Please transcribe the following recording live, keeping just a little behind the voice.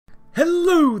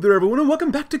Hello there everyone and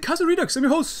welcome back to Kaiserredux. I'm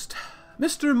your host,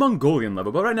 Mr. Mongolian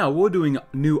Level, but right now we're doing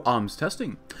new arms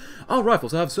testing. Our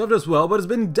rifles have served us well, but it's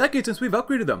been decades since we've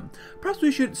upgraded them. Perhaps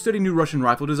we should study new Russian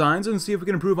rifle designs and see if we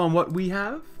can improve on what we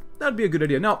have? That'd be a good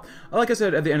idea. Now, like I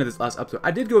said at the end of this last episode,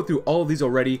 I did go through all of these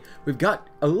already. We've got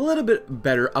a little bit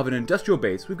better of an industrial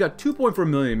base. We've got 2.4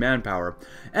 million manpower,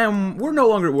 and we're no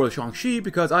longer at war with Shaanxi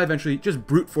because I eventually just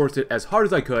brute forced it as hard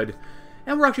as I could.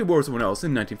 And we're actually at war with someone else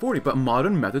in 1940, but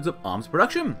modern methods of arms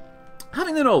production.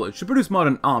 Having the knowledge to produce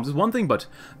modern arms is one thing, but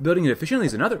building it efficiently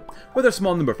is another. With our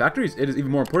small number of factories, it is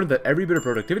even more important that every bit of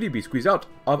productivity be squeezed out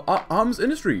of our arms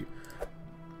industry.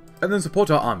 And then support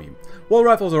our army. While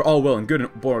rifles are all well and good in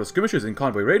border skirmishes and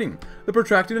convoy raiding, the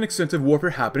protracted and extensive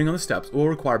warfare happening on the steppes will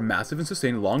require massive and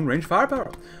sustained long-range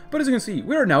firepower. But as you can see,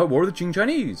 we are now at war with the Qing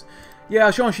Chinese. Yeah,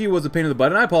 Shaanxi was a pain in the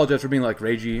butt, and I apologize for being like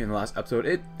ragey in the last episode.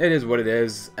 It is what it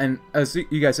is, and as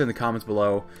you guys said in the comments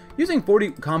below, using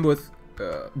 40 combo with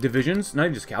divisions, not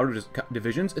even just cavalry, just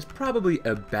divisions, is probably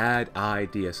a bad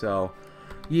idea. So,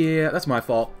 yeah, that's my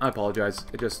fault. I apologize.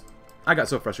 I got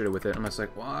so frustrated with it. I'm just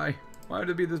like, why? Why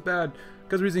did it be this bad?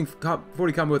 Because we're using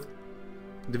 40 combo with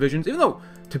divisions, even though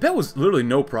Tibet was literally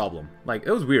no problem. Like,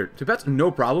 it was weird. Tibet's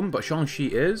no problem, but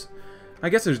Shaanxi is. I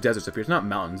guess there's deserts up here. It's not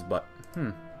mountains, but,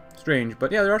 strange.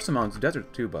 But yeah, there are some mountains and deserts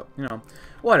too, but, you know,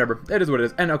 whatever. It is what it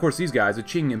is. And, of course, these guys, the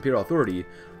Qing Imperial Authority, you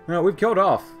know, we've killed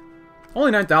off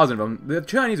only 9,000 of them. The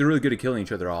Chinese are really good at killing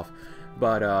each other off.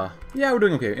 But, yeah, we're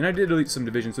doing okay. And I did delete some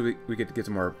divisions so we get to get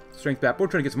some more strength back. We're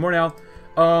trying to get some more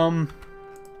now.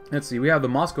 Let's see, we have the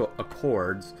Moscow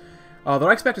Accords. The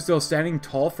Reichspakt is still standing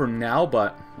tall for now,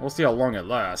 but we'll see how long it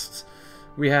lasts.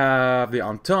 We have the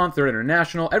Entente, Third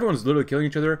International. Everyone's literally killing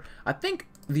each other. I think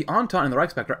the Entente and the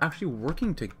Reichspakt are actually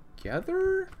working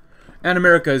together. And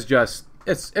America is just,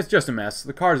 it's just a mess.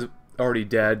 The car's already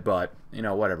dead, but, you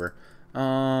know, whatever.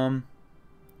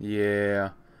 Yeah.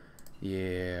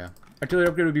 Artillery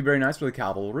upgrade would be very nice for the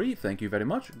cavalry. Thank you very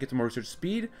much. Get some more research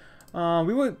speed.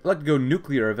 We would like to go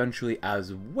nuclear eventually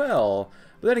as well.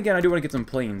 But then again, I do want to get some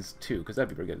planes too, because that'd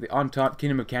be pretty good. The Entente,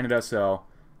 Kingdom of Canada, so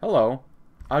hello.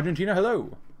 Argentina,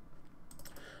 hello.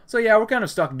 So yeah, we're kind of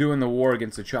stuck doing the war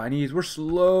against the Chinese. We're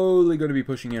slowly going to be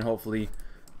pushing in, hopefully.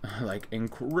 Like,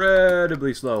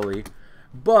 incredibly slowly.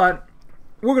 But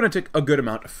we're going to take a good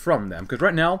amount from them. Because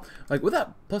right now, like, with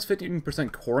that plus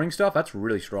 15% coring stuff, that's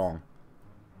really strong.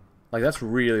 Like, that's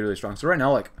really, really strong. So right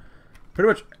now, like, pretty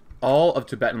much all of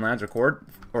Tibetan lands are cored,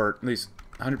 or at least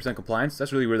 100% compliance.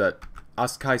 That's really where that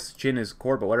Askai Chin is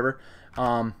cored, but whatever.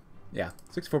 Yeah,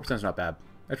 64% is not bad.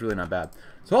 That's really not bad.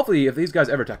 So hopefully, if these guys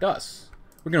ever attack us,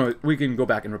 we can go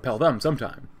back and repel them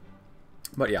sometime.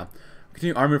 But yeah,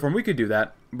 continue army reform. We could do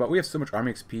that, but we have so much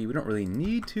army XP, we don't really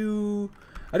need to.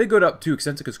 I did go up to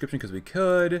extensive conscription because we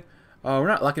could. We're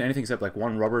not lacking anything except like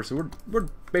one rubber, so we're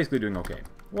basically doing okay.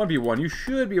 1v1, you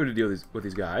should be able to deal with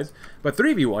these guys, but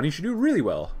 3v1, you should do really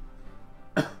well.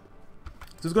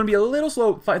 So it's going to be a little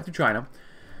slow fighting through China.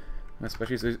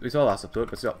 Especially as we saw last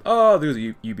episode, but still. Oh, there's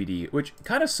a UBD, which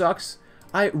kind of sucks.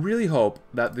 I really hope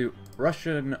that the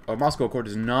Russian or Moscow Accord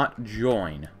does not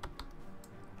join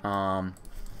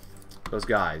those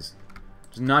guys.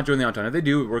 Does not join the Entente. If they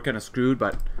do, we're kind of screwed,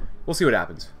 but we'll see what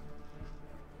happens.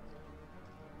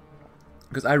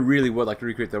 Because I really would like to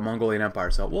recreate the Mongolian Empire,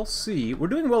 so we'll see. We're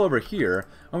doing well over here,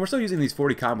 and we're still using these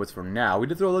 40 combos for now. We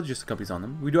did throw logistics companies on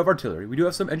them. We do have artillery. We do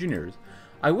have some engineers.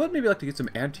 I would maybe like to get some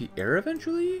anti-air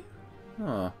eventually.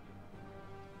 Huh.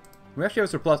 We actually have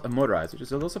a surplus of motorized, which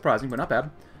is a little surprising, but not bad.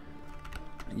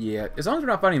 Yeah, as long as we're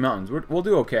not fighting mountains, we'll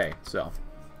do okay. So,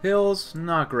 hills,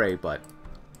 not great, but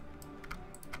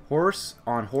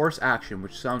horse-on-horse action,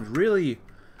 which sounds really,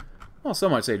 well,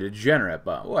 some might say degenerate,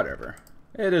 but whatever.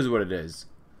 It is what it is.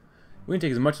 We can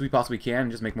take as much as we possibly can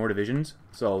and just make more divisions,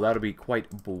 so that'll be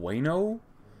quite bueno.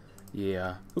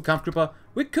 Yeah. Kampfgruppe.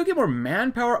 We could get more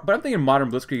manpower, but I'm thinking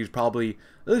modern blitzkrieg is probably,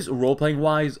 at least role-playing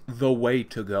wise, the way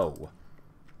to go.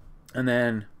 And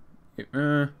then,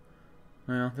 well,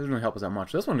 doesn't really help us that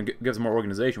much. This one gives more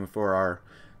organization for our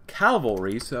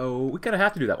cavalry, so we kind of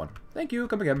have to do that one. Thank you.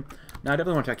 Come again. Now I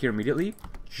definitely want to attack here immediately,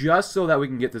 just so that we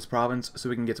can get this province, so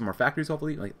we can get some more factories,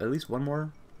 hopefully, like at least one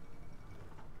more.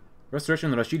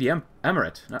 Restoration of the Rashidi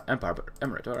Emirate. Not Empire, but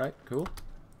Emirate. Alright, cool.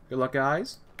 Good luck,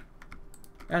 guys.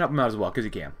 And help them out as well, because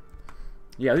you can.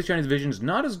 Yeah, these Chinese divisions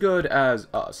not as good as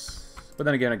us. But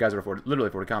then again, guys are literally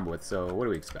 40 combo with, so what do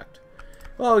we expect?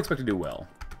 Well, we expect to do well.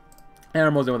 And we're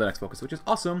almost done with the next focus, which is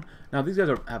awesome. Now, these guys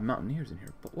have mountaineers in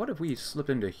here, but what if we slipped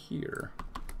into here?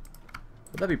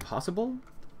 Would that be possible?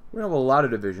 We don't have a lot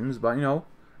of divisions, but, you know,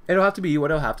 it'll have to be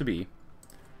what it'll have to be.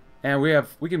 And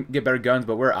we can get better guns,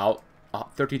 but we're out.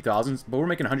 13,000, but we're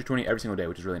making 120 every single day,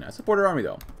 which is really nice. Support our army,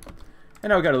 though. And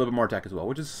now we got a little bit more attack as well,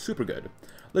 which is super good.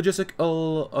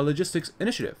 Logistics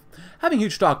initiative. Having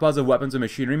huge stockpiles of weapons and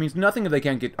machinery means nothing if they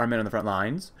can't get our men on the front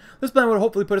lines. This plan would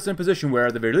hopefully put us in a position where,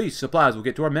 at the very least, supplies will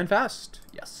get to our men fast.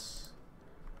 Yes.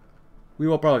 We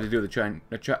will probably do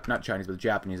not Chinese, but the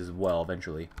Japanese as well,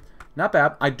 eventually. Not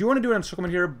bad. I do want to do an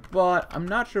encirclement here, but I'm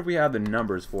not sure if we have the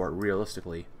numbers for it,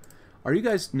 realistically. Are you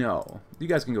guys... No. You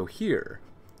guys can go here.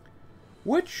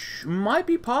 Which might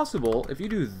be possible if you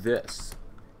do this.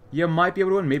 You might be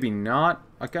able to win, maybe not.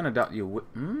 I kind of doubt you would.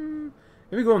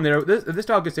 Maybe go in there. If this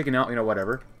dog gets taken out, you know,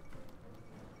 whatever.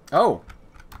 Oh.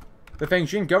 The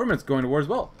Fangxin government's going to war as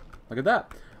well. Look at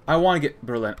that. I want to get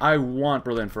Berlin. I want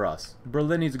Berlin for us.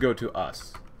 Berlin needs to go to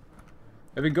us.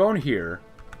 If we go in here,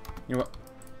 you know what?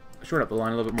 Short up the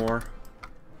line a little bit more.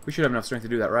 We should have enough strength to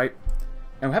do that, right?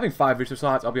 And having 5 research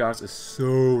slots, I'll be honest, is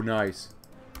so nice.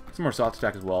 Some more slots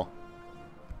attack as well.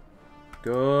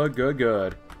 Good, good,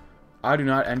 good. I do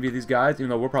not envy these guys, even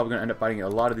though we're probably going to end up fighting a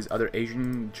lot of these other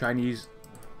Asian, Chinese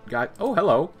guys. Oh,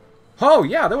 hello. Oh,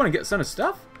 yeah, they want to send us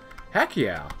stuff? Heck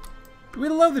yeah. We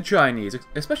love the Chinese,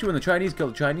 especially when the Chinese kill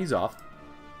the Chinese off.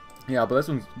 Yeah, but this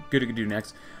one's good to do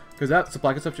next, because that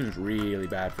supply consumption is really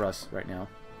bad for us right now.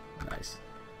 Nice.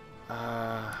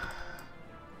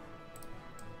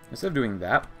 Instead of doing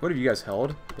that, what have you guys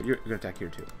held? But you're going to attack here,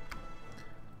 too.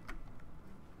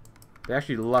 They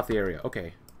actually left the area.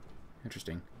 Okay.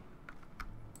 Interesting.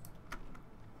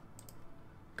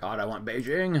 God, I want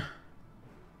Beijing.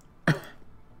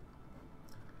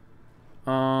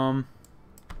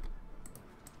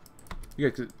 You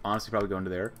guys could honestly probably go into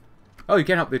there. Oh, you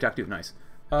can't help the attack too. Nice.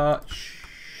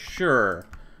 Sure.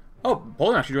 Oh,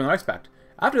 Poland actually joined the Reichspakt.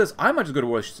 After this, I might just go to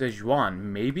war with Sichuan.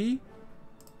 Maybe?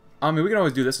 I mean, we can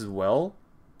always do this as well.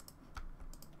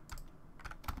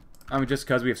 I mean, just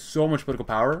because we have so much political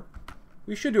power.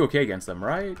 We should do okay against them,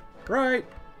 right? Right.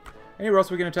 Anywhere else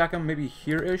we can attack them? Maybe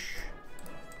here-ish?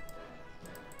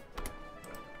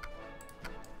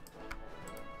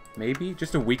 Maybe?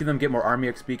 Just to weaken them, get more army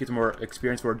XP, get some more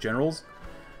experience for our generals.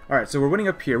 Alright, so we're winning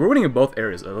up here. We're winning in both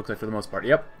areas, it looks like, for the most part.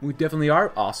 Yep, we definitely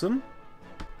are. Awesome.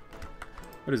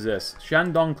 What is this?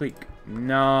 Shandong Clique.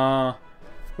 Nah.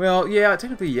 Well, yeah,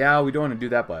 technically, yeah, we don't want to do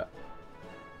that, but...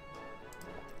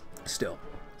 Still.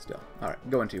 Alright,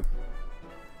 go into.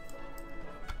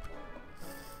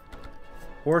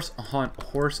 Horse hunt,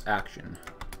 horse action.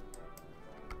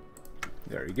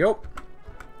 There you go.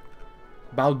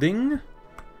 Baoding.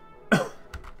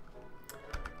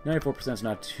 94% is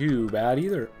not too bad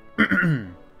either.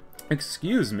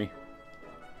 Excuse me.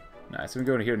 Nice. We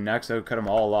go to here next. I would cut them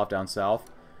all off down south.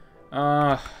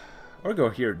 Or go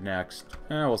here next.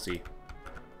 We'll see.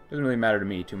 Doesn't really matter to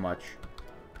me too much.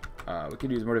 We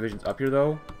could use more divisions up here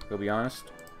though. To be honest.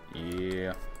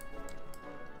 Yeah.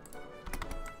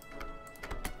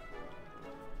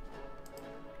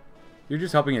 You're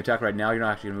just helping attack right now. You're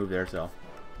not actually gonna move there, so.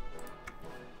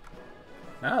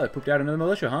 Ah, they pooped out another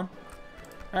militia, huh?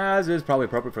 As is probably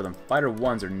appropriate for them. Fighter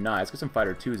 1s are nice. Get some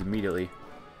Fighter 2s immediately.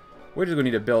 We're just going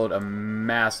to need to build a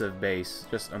massive base.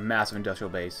 Just a massive industrial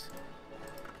base.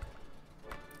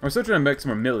 We're still trying to make some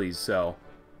more millies, so...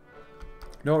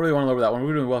 Don't really want to lower that one.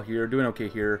 We're doing well here. Doing okay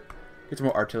here. Get some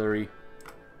more artillery.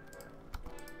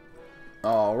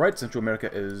 Alright, Central America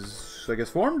is, I guess,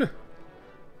 formed.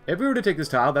 If we were to take this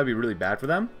tile, that would be really bad for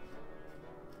them.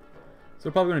 So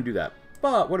we're probably going to do that.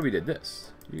 But, what if we did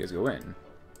this? You guys go in.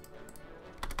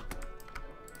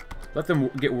 Let them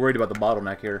get worried about the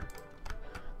bottleneck here.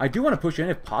 I do want to push in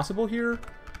if possible here,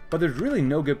 but there's really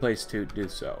no good place to do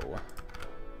so.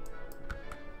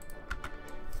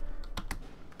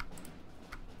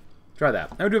 Try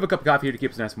that. I do have a cup of coffee here to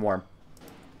keep us nice and warm.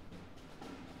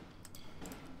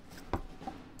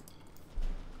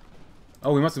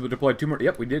 Oh, we must have deployed 2 more.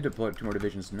 Yep, we did deploy 2 more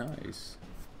divisions. Nice.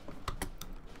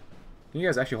 Can you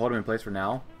guys actually hold them in place for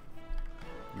now?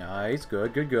 Nice.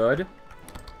 Good, good, good.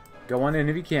 Go on in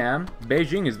if you can.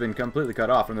 Beijing has been completely cut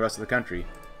off from the rest of the country.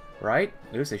 Right?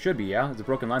 At least they should be, yeah. There's a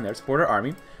broken line there. Support our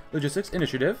army. Logistics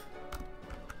initiative.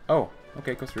 Oh,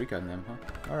 okay. Costa Rica and them,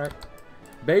 huh? Alright.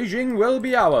 Beijing will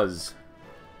be ours.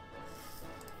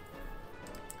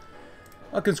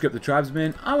 I'll conscript the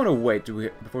tribesmen. I want to wait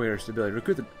before we hear stability.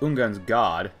 Recruit the Ungan's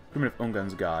God. Primitive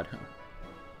Ungan's God.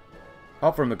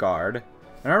 Help from the guard.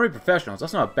 And army professionals.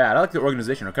 That's not bad. I like the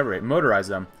organization recovery rate. Motorize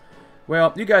them.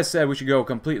 Well, you guys said we should go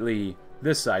completely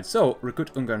this side. So,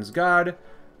 recruit Ungarn's Guard.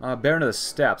 Baron of the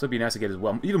Steppes. That'd be nice to get as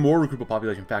well. Even more recruitable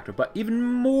population factor, but even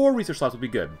more research slots would be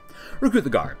good. Recruit the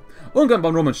Guard. Ungarn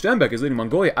von Roman Sternbeck is leading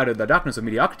Mongolia out of the darkness of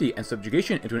mediocrity and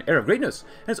subjugation into an era of greatness,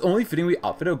 and it's only fitting we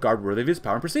outfit a guard worthy of his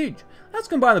power and prestige. Let's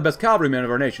combine the best cavalrymen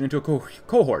of our nation into a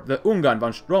cohort that Ungarn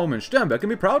von Roman Sternbeck can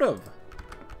be proud of.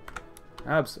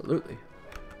 Absolutely.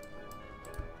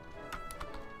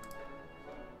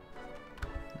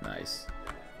 Nice.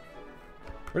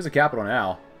 Where's the capital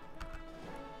now?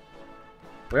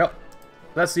 Well,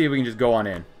 let's see if we can just go on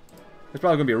in. It's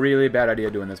probably going to be a really bad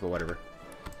idea doing this, but whatever.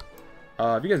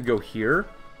 If you guys go here,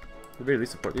 at the very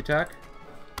least support the attack.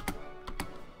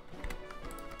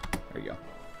 There you go.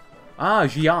 Ah,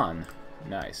 Jian.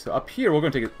 Nice. So up here, we're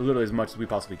going to take literally as much as we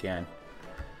possibly can.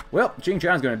 Well,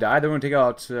 Jing-Chan's going to die. They're going to take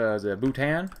out the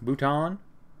Bhutan.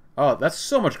 Oh, that's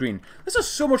so much green. This is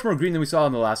so much more green than we saw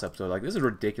in the last episode. Like, this is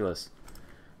ridiculous.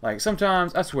 Like,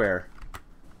 sometimes, I swear,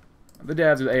 the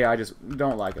devs with AI just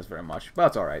don't like us very much. But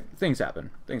that's alright. Things happen.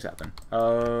 Things happen.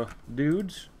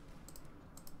 Dudes.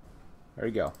 There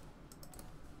you go.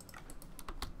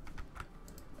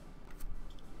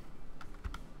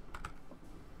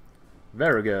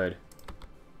 Very good.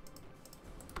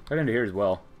 Right into here as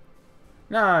well.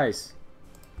 Nice.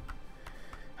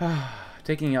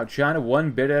 Taking out China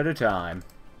one bit at a time.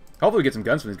 Hopefully we get some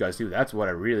guns from these guys too. That's what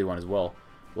I really want as well.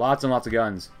 Lots and lots of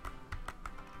guns.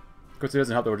 Of course, it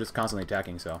doesn't help that we're just constantly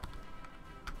attacking, so.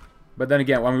 But then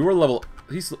again, when we were level...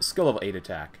 He's skill level 8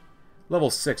 attack. Level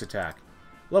 6 attack.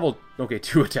 Level... Okay,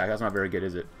 2 attack. That's not very good,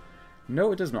 is it?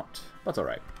 No, it does not. That's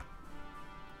alright.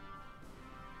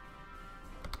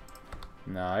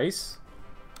 Nice.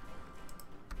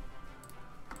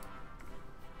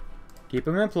 Keep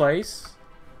him in place.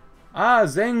 Ah,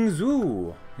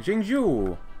 Zhengzhou.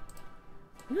 Jingzhou.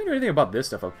 We don't know anything about this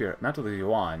stuff up here. Mantle of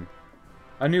Yuan.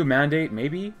 A new mandate,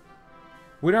 maybe?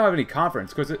 We don't have any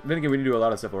conference. Because then again, we didn't do a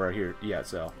lot of stuff over here yet,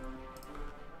 so.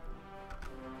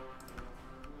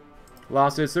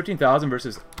 Losses, 13,000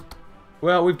 versus...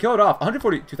 Well, we've killed off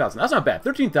 142,000. That's not bad.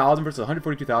 13,000 versus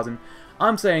 142,000.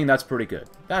 I'm saying that's pretty good.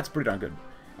 That's pretty darn good.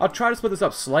 I'll try to split this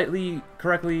up slightly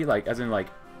correctly, like, as in, like,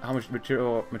 how much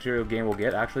material gain we'll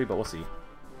get, actually, but we'll see.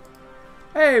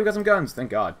 Hey, we got some guns. Thank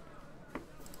God.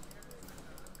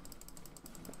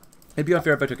 It'd be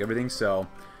unfair if I took everything, so...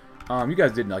 you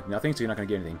guys did, like, nothing, so you're not going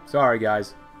to get anything. Sorry,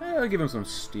 guys. I'll give him some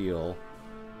steel.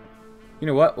 You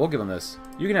know what? We'll give him this.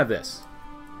 You can have this.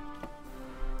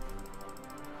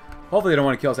 Hopefully they don't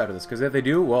want to kill us after this, because if they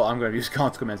do, well, I'm going to use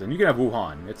consequences. And you can have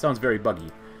Wuhan. It sounds very buggy.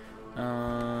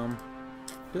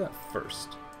 Do that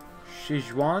first.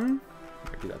 Sichuan?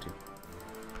 Okay, do that too.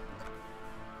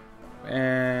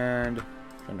 And...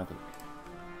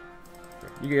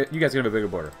 You guys can have a bigger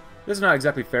border. This is not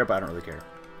exactly fair, but I don't really care.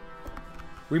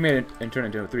 We made it and turned it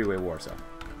into a three-way war, so...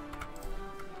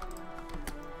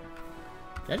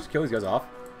 Can I just kill these guys off?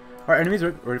 Our enemies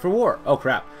are ready for war. Oh,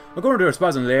 crap. We're going to do our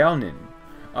spies on Liaonin.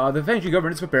 The Fengshi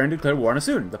government is preparing to declare war on us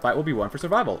soon. The fight will be one for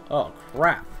survival. Oh,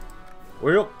 crap.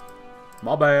 Well,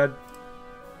 my bad.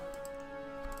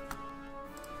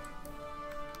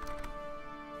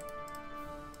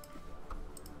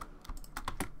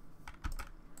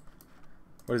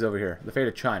 What is over here? The fate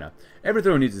of China. Every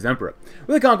throne needs its emperor.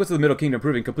 With the conquest of the Middle Kingdom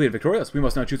proving complete and victorious, we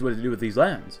must now choose what to do with these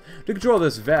lands. To control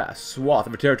this vast swath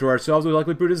of a territory ourselves would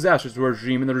likely prove disastrous to our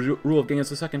regime and the rule of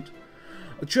Genghis II.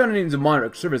 China needs a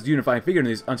monarch to serve as the unifying figure in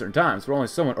these uncertain times, for only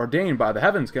someone ordained by the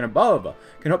heavens can hope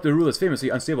to rule this famously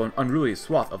unstable and unruly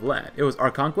swath of land. It was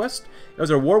our conquest. It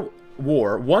was our war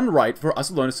one right for us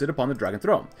alone to sit upon the dragon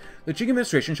throne. The Qing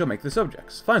administration shall make the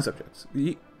subjects, fine subjects.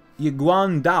 The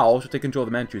Yiguan Dao shall take control of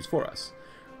the Manchus for us.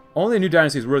 Only a new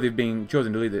dynasty is worthy of being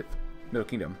chosen to lead the Middle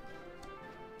Kingdom.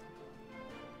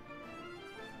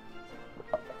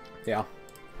 Yeah.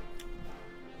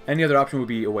 Any other option would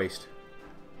be a waste.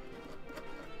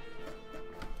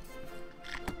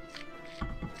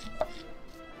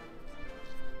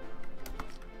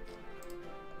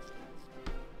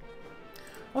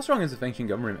 How strong is the Fengshi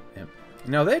government?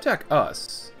 Now they attack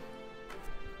us.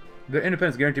 Their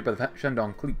independence is guaranteed by the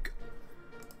Shandong clique.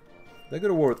 They go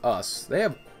to war with us. They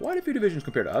have quite a few divisions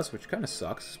compared to us, which kind of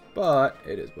sucks, but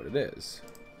it is what it is.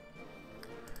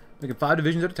 Making 5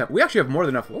 divisions at a time. We actually have more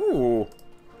than enough. Ooh,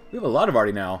 we have a lot of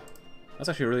arty now. That's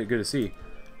actually really good to see.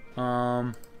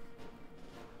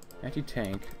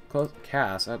 Anti-tank.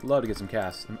 Cass. I'd love to get some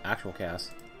Cass. Some actual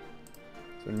Cass.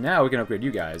 So now we can upgrade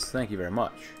you guys. Thank you very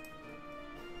much.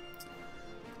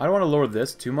 I don't want to lower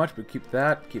this too much, but keep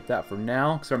that for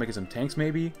now. Start making some tanks,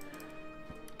 maybe.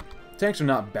 Tanks are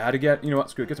not bad to get. You know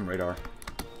what? Screw it. Get some radar.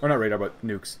 Or not radar, but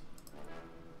nukes.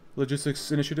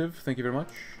 Logistics initiative. Thank you very much.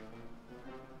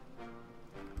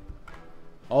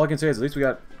 All I can say is at least we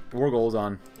got war goals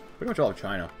on pretty much all of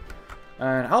China.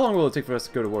 And how long will it take for us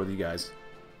to go to war with you guys?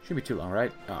 Shouldn't be too long,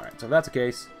 right? Alright, so if that's the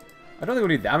case, I don't think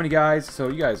we need that many guys, so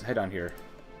you guys head down here.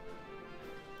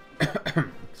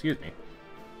 Excuse me.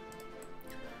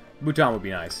 Bhutan would be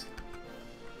nice.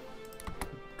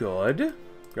 Good.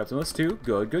 Grab some of this too.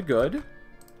 Good, good, good.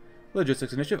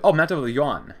 Logistics initiative. Oh, Mantle of the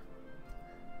Yuan.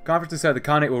 Conference decided the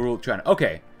Khanate will rule China.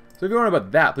 Okay. So if you're wondering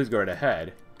about that, please go right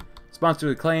ahead. Sponsor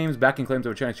the claims, backing claims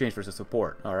over China exchange versus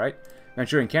support. Alright.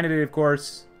 Manchurian candidate, of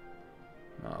course.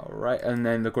 Alright. And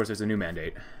then, of course, there's a new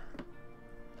mandate.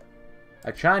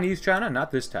 A Chinese China?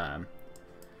 Not this time.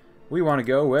 We want to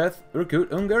go with Recruit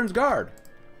Ungern's Guard.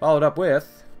 Followed up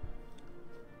with...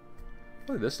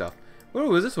 Look at this stuff. What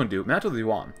does this one do? Mantle of the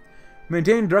Yuan.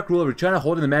 Maintain direct rule over China,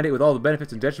 holding the mandate with all the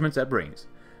benefits and detriments that brings.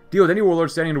 Deal with any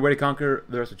warlord standing in the way to conquer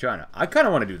the rest of China. I kind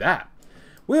of want to do that.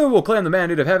 We will claim the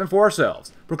mandate of heaven for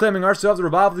ourselves, proclaiming ourselves the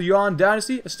revival of the Yuan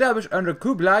dynasty established under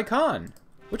Kublai Khan.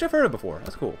 Which I've heard of before.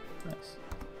 That's cool. Nice.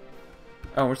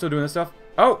 Oh, we're still doing this stuff?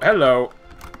 Oh, hello.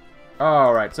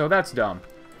 Alright, so that's dumb.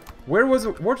 Where was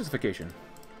the war justification?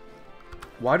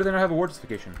 Why do they not have a war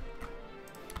justification?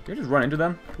 Can we just run into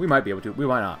them? We might be able to. We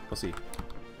might not. We'll see.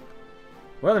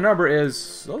 Well, the number is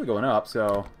slowly going up,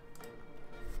 so...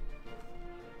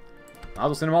 I'll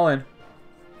just send them all in.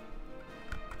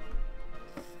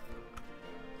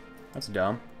 That's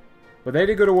dumb. But they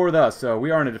did go to war with us, so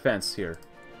we are in a defense here.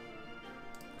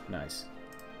 Nice.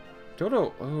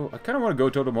 Total... Oh, I kind of want to go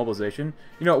total mobilization.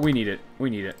 You know what? We need it. We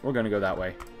need it. We're going to go that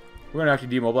way. We're going to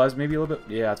actually demobilize maybe a little bit.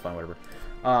 Yeah, that's fine. Whatever.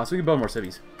 So we can build more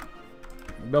cities.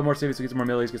 Build more cities to get some more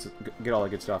millies, get all that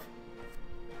good stuff.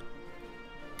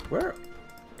 Where...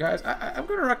 Guys, I'm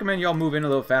going to recommend y'all move in a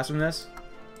little faster than this.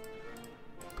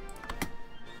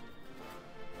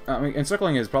 I mean,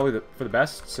 encircling is probably for the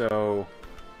best, so...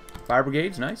 Fire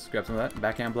brigades, nice. Grab some of that.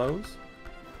 Backhand blows.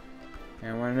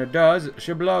 And when it does,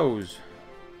 she blows.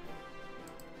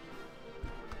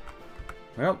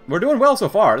 Well, we're doing well so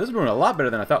far. This is doing a lot better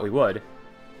than I thought we would.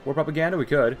 War propaganda, we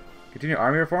could. Continue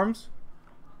army reforms.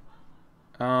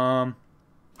 Yeah,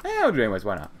 we'll do it anyways.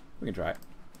 Why not? We can try it.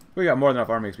 We got more than enough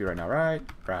army XP right now, right?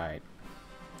 Right.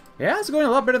 Yeah, it's going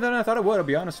a lot better than I thought it would, I'll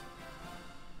be honest.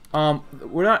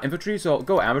 We're not infantry, so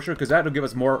go amateur, because that'll give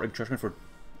us more entrenchment for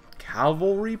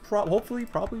cavalry, hopefully,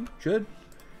 probably, should.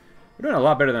 We're doing a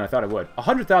lot better than I thought it would.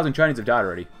 100,000 Chinese have died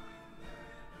already.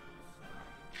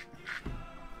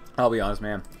 I'll be honest,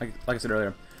 man. Like I said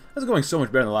earlier, this is going so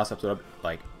much better than the last episode.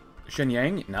 Like,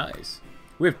 Shenyang, nice.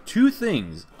 We have 2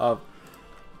 things of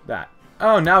that.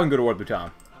 Oh, now we can go to war with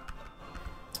Bhutan.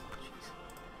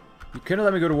 You couldn't have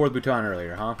let me go to war with Bhutan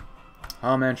earlier, huh?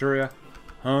 Huh, Manchuria?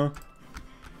 Huh?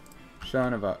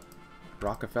 Son of a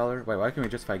Rockefeller? Wait, why can't we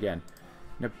justify again?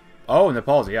 Oh,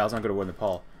 Nepal's. Yeah, I was not going to war with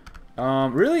Nepal.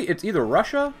 Really? It's either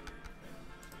Russia?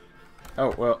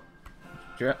 Oh, well.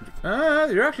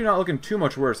 You're actually not looking too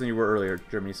much worse than you were earlier,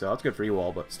 Germany, so that's good for you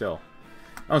all, but still.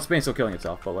 Oh, Spain's still killing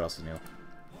itself, but what else is new?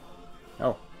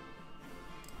 Oh.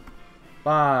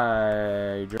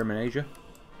 Bye, German Asia.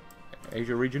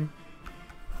 Asia region.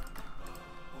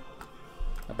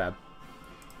 Not bad.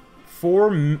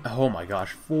 Oh my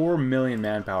gosh, 4 million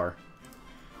manpower.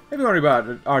 If you're wondering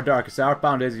about our darkest hour,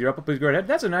 Pound Days of Europe, please go ahead.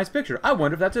 That's a nice picture. I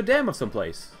wonder if that's a dam of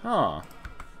someplace. Huh.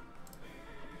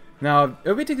 Now,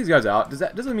 if we take these guys out, does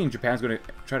that mean Japan's going to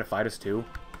try to fight us too?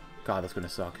 God, that's going to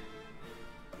suck.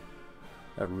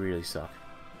 That would really suck.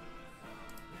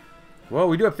 Well,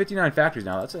 we do have 59 factories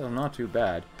now. That's not too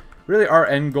bad. Really, our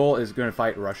end goal is going to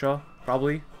fight Russia,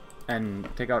 probably, and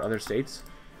take out other states.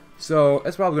 So,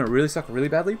 that's probably going to really suck really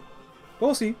badly. But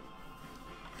we'll see.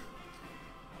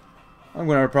 I'm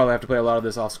going to probably have to play a lot of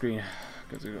this off screen,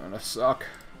 because it's going to suck.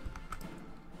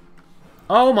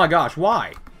 Oh my gosh,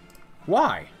 why?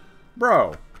 Why?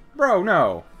 Bro,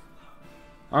 no.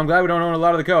 I'm glad we don't own a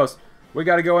lot of the coast. We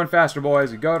gotta go in faster,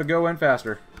 boys. We gotta go in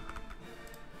faster.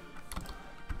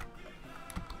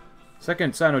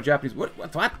 Second Sino-Japanese... What?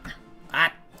 What?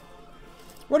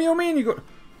 What do you mean you go...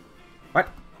 What?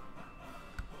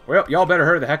 Well, y'all better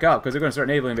hurry the heck up, because they're gonna start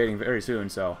naval invading very soon,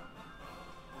 so...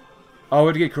 Oh, we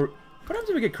have to get Korea... What happens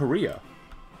if we get Korea?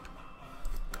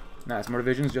 Nice, more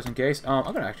divisions, just in case. I'm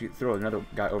gonna actually throw another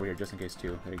guy over here, just in case,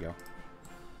 too. There you go.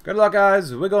 Good luck,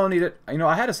 guys. We're gonna need it. You know,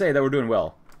 I had to say that we're doing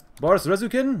well. Boris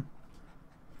Rezukin?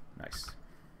 Nice.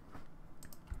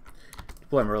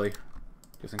 Deploy him early,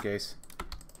 just in case.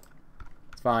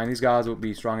 It's fine. These guys will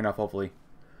be strong enough, hopefully.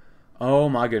 Oh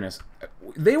my goodness.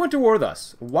 They went to war with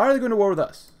us. Why are they going to war with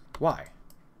us? Why?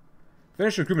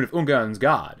 Finish recruitment of Ungern's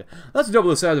God. That's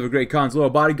double the size of a great Khan's loyal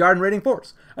bodyguard and raiding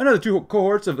force. Another 2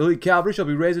 cohorts of elite cavalry shall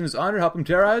be raised in his honor to help him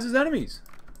terrorize his enemies.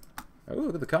 Oh,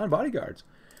 look at the Khan bodyguards.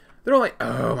 They're only...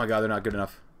 Oh my god, they're not good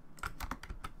enough.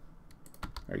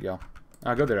 There you go.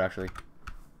 I'll go there, actually.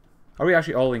 Are we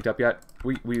actually all linked up yet?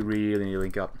 We really need to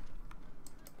link up.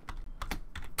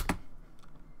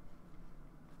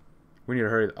 We need to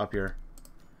hurry up here.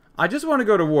 I just want to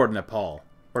go to war with Nepal.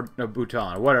 Or no,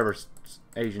 Bhutan, whatever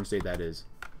Asian state that is.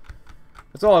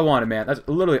 That's all I wanted, man. That's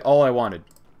literally all I wanted.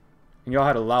 And y'all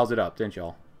had to louse it up, didn't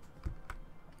y'all?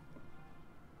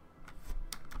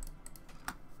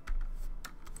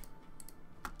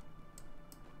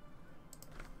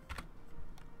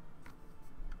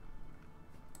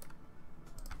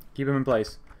 Keep him in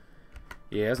place.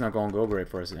 Yeah, it's not going to go great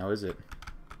for us now, is it?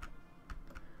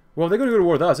 Well, if they're going to go to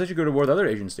war with us, they should go to war with other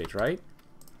Asian states, right?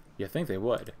 You think they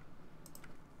would.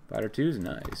 Fighter 2's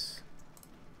nice.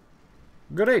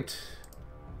 Great.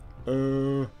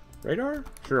 Radar?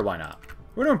 Sure, why not?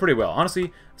 We're doing pretty well.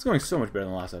 Honestly, it's going so much better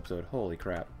than the last episode. Holy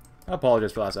crap. I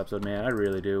apologize for last episode, man. I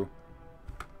really do.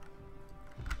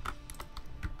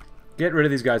 Get rid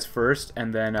of these guys first,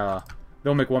 and then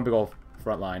they'll make one big old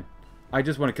front line. I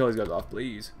just want to kill these guys off,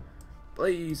 please.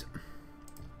 Please.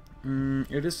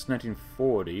 It is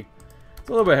 1940. It's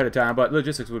a little bit ahead of time, but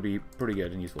logistics would be pretty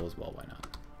good and useful as well. Why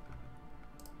not?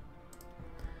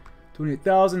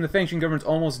 28,000. The Fangshan government's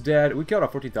almost dead. We killed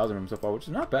off 14,000 of them so far, which is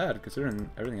not bad considering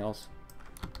everything else.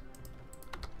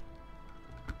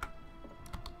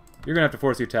 You're going to have to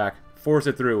force the attack. Force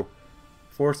it through.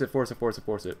 Force it, force it, force it,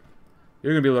 force it.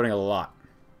 You're going to be learning a lot.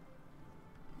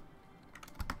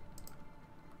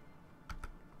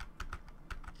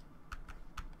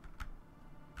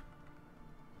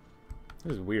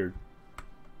 This is weird.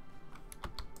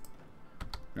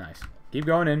 Nice. Keep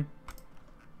going in.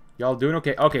 Y'all doing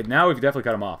okay? Okay, now we've definitely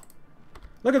cut them off.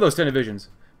 Look at those 10 divisions.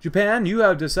 Japan, you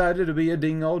have decided to be a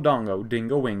dingo-dongo,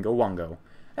 dingo-wingo-wongo.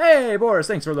 Hey, Boris,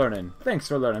 thanks for learning. Thanks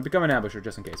for learning. Become an ambusher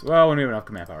just in case. Well, when we have enough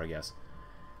command power, I guess.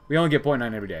 We only get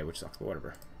 0.9 every day, which sucks, but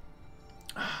whatever.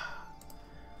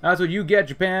 That's what you get,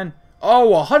 Japan. Oh,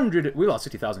 100. We lost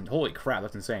 60,000. Holy crap,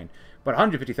 that's insane. But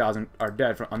 150,000 are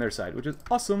dead on their side, which is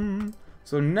awesome.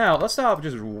 So now, let's stop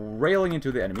just railing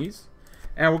into the enemies.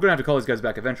 And we're going to have to call these guys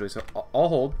back eventually, so I'll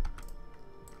hold.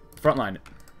 Frontline.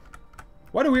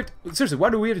 Why do we have to, seriously, why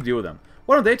do we have to deal with them?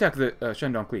 Why don't they attack the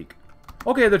Shandong Clique?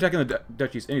 Okay, they're attacking the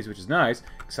Dutch East Indies, which is nice.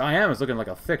 Siam is looking like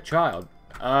a thick child.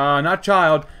 Not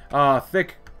child,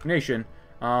 thick nation.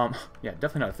 Yeah,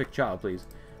 definitely not a thick child, please.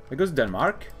 There goes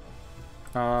Denmark.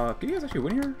 Can you guys actually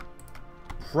win here?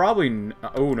 Probably.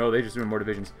 Oh no, they just doing more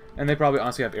divisions, and they probably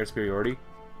honestly have air superiority.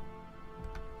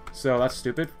 So that's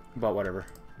stupid, but whatever.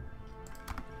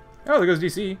 Oh, there goes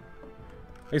DC.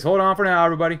 Please hold on for now,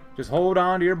 everybody. Just hold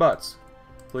on to your butts.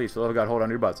 Please, for the love of God, hold on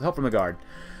to your butts. Help from the guard.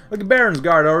 Look at Baron's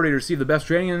Guard already received the best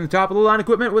training in the top-of-the-line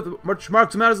equipment with much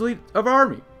marks them out as elite of our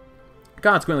army.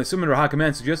 Consequently, some of our high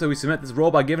command suggests that we cement this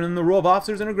role by giving them the role of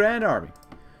officers in a grand army.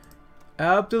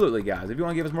 Absolutely, guys. If you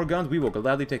want to give us more guns, we will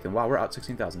gladly take them. Wow, we're out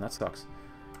 16,000. That sucks.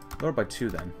 Lower by 2,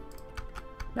 then.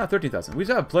 Now 13,000. We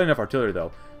still have plenty enough artillery,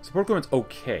 though. Support equipment's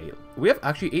okay. We have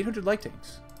actually 800 light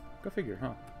tanks. Go figure,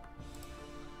 huh?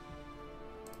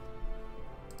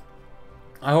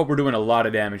 I hope we're doing a lot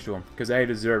of damage to them, because they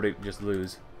deserve to just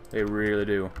lose. They really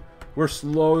do. We're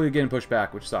slowly getting pushed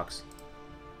back, which sucks.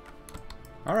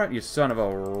 Alright, you son of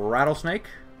a rattlesnake.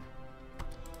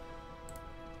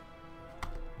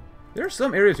 There are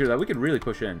some areas here that we could really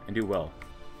push in and do well.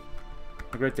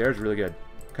 Like right there is really good.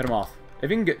 Cut them off. If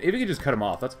you can just cut them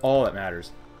off, that's all that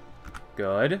matters.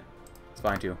 Good. It's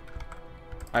fine too.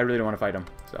 I really don't want to fight them,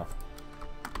 so.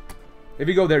 If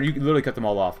you go there, you can literally cut them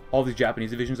all off. All these Japanese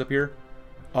divisions up here.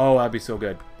 Oh, that'd be so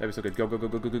good. That'd be so good. Go, go, go,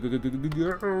 go, go, go, go, go, go,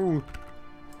 go, go.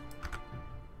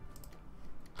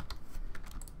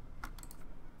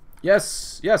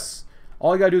 Yes, yes.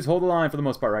 All you gotta do is hold the line for the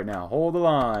most part right now. Hold the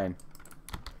line.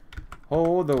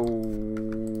 Hold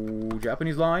the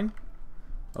Japanese line.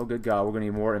 Oh, good God. We're gonna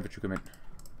need more infantry equipment.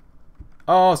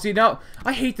 Oh, see, now,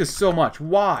 I hate this so much.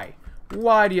 Why?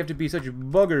 Why do you have to be such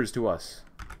buggers to us?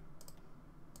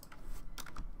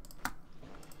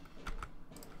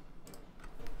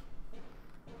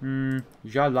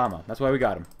 Ja Lama. That's why we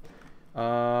got him.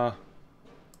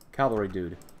 Cavalry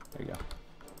dude. There you go.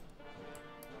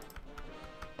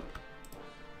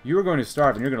 You are going to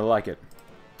starve and you're going to like it.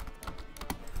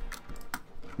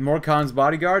 More Khan's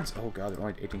bodyguards? Oh god, they're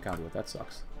only 18 conduit. That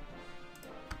sucks.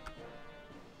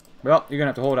 Well, you're going to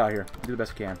have to hold out here. Do the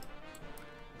best you can.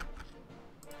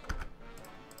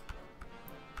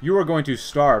 You are going to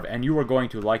starve and you are going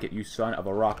to like it, you son of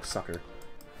a rock sucker.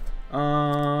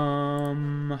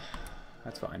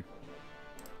 That's fine.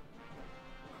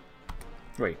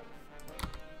 Wait.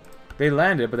 They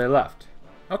landed, but they left.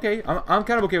 Okay, I'm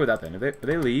kind of okay with that then. If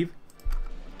they leave,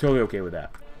 totally okay with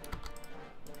that.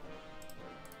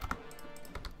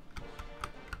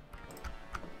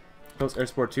 Close air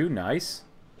support 2, nice.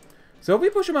 So if we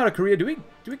push them out of Korea, do we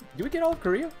get all of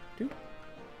Korea too?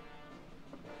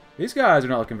 These guys are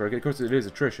not looking very good. Of course, it is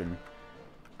attrition.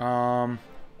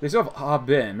 They still have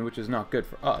Harbin, which is not good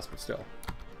for us, but still.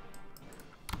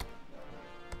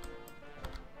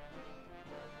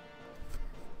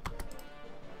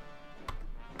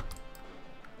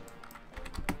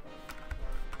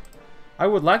 I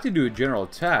would like to do a general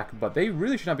attack, but they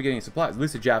really should not be getting supplies. At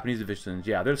least the Japanese divisions,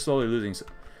 yeah, they're slowly losing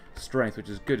strength, which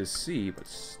is good to see, but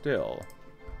still.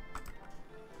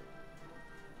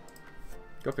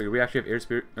 Go figure, we actually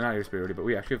have not air superiority, but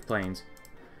we actually have planes.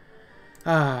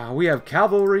 We have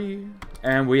cavalry,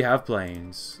 and we have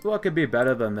planes. What could be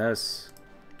better than this?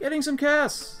 Getting some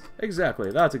casts! Exactly,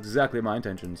 that's exactly my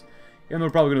intentions. And we're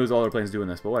probably going to lose all our planes doing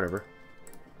this, but whatever.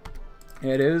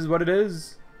 It is what it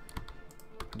is.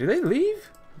 Did they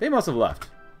leave? They must have left.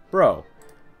 Bro.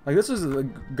 Like, this is a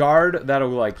guard that'll,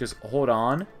 like, just hold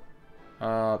on.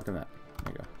 Become that.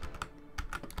 There you go.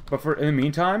 But in the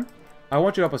meantime, I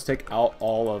want you to help us take out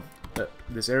all of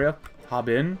this area. Hop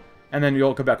in. And then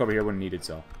you'll come back over here when needed,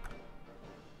 so.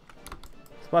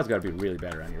 Supplies gotta be really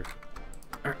bad around here.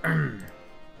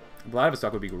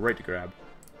 Vladivostok would be great to grab.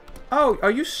 Oh,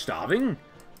 are you starving?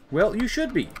 Well, you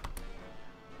should be.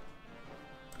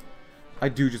 I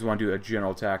do just want to do a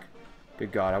general attack.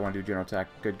 Good God, I want to do a general attack.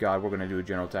 Good God, we're going to do a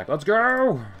general attack. Let's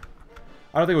go!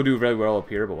 I don't think we'll do very well up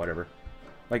here, but whatever.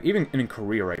 Like, even in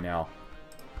Korea right now.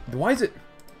 Why is it...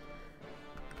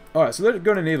 Alright, so they're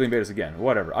going to naval invade us again.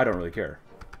 Whatever, I don't really care.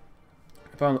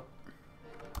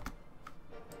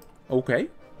 Okay.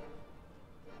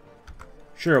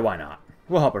 Sure, why not?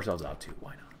 We'll help ourselves out, too.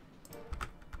 Why not?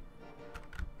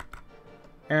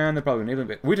 And they're probably going to naval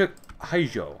invade. We took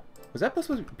Haijo. Was that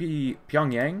supposed to be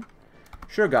Pyongyang?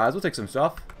 Sure, guys, we'll take some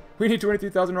stuff. We need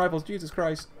 23,000 rifles. Jesus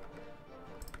Christ.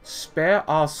 Spare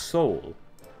our soul.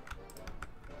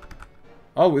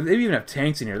 Oh, they even have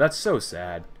tanks in here. That's so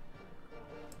sad.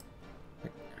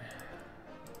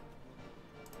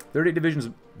 38 divisions.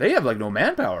 They have, like, no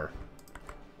manpower.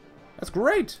 That's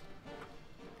great.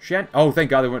 Oh, thank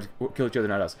God they went to kill each other,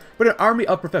 not us. But an army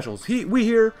of professionals. We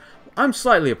here... I'm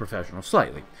slightly a professional,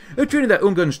 slightly. The training that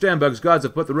Unga and Stambug's guards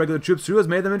have put the regular troops through has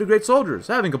made them into great soldiers.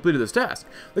 Having completed this task,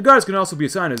 the guards can also be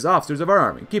assigned as officers of our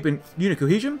army, keeping unit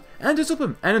cohesion and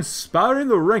discipline, and inspiring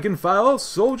the rank-and-file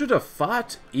soldier to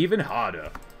fight even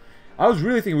harder. I was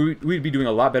really thinking we'd be doing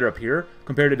a lot better up here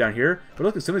compared to down here, but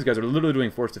look at some of these guys are literally doing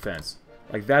force defense.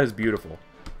 Like, that is beautiful.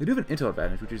 They do have an intel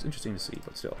advantage, which is interesting to see,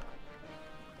 but still.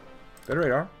 Better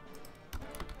radar.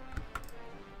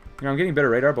 You know, I'm getting better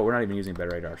radar, but we're not even using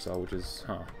better radar, so, which is,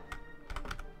 huh.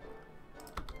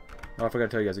 Oh, I forgot to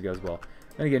tell you guys it goes well.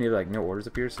 Then again, you have, like, no orders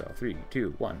up here, so 3,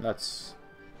 2, 1, let's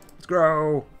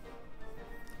grow!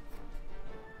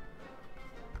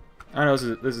 I know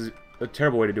this is a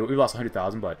terrible way to do it. We lost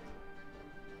 100,000, but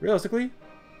realistically,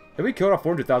 if we killed off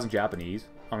 400,000 Japanese,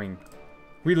 I mean,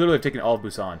 we literally have taken all of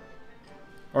Busan.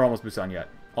 Or almost Busan yet.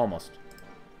 Almost.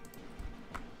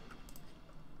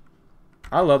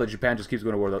 I love that Japan just keeps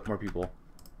going to war with more people.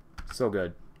 So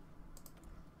good.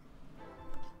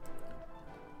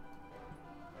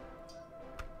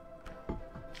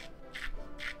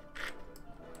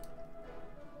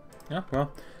 Yeah,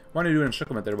 well, wanted to do an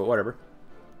encirclement there, but whatever.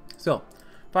 Still,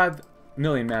 5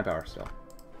 million manpower still.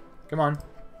 Come on.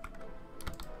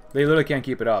 They literally can't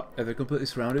keep it up. Are they completely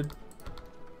surrounded?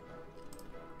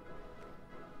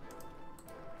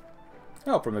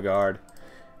 Help from the guard.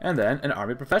 And then an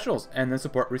army of professionals, and then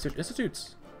support research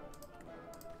institutes.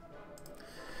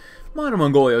 Modern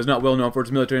Mongolia is not well known for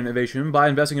its military innovation. By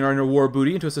investing in our interwar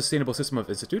booty into a sustainable system of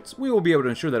institutes, we will be able to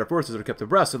ensure that our forces are kept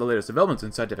abreast of the latest developments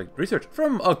in scientific research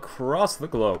from across the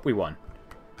globe. We won.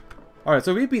 Alright,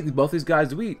 so we beat both these guys.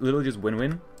 Did we literally just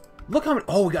win-win? Look how many...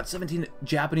 Oh, we got 17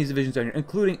 Japanese divisions down here,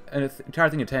 including an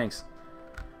entire thing of tanks.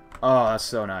 Oh, that's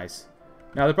so nice.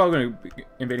 Now, they're probably going to be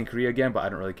invading Korea again, but I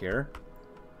don't really care.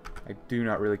 I do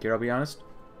not really care, I'll be honest.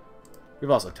 We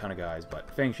have also a ton of guys,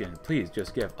 but Fengshin, please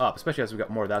just give up. Especially as we've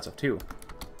got more of that stuff, too.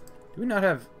 Do we not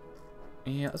have...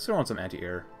 Yeah, let's throw on some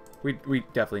anti-air. We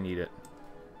definitely need it.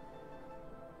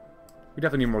 We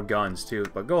definitely need more guns, too.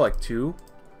 But go, like, 2.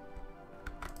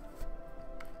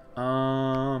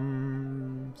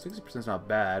 60% is not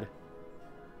bad.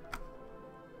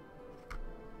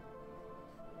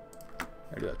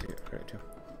 I do that, too. Right, too.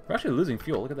 We're actually losing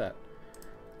fuel, look at that.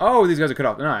 Oh, these guys are cut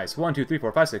off. Nice. 1, 2, 3,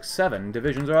 4, 5, 6, 7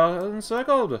 divisions are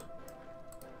encircled.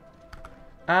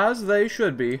 As they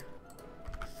should be.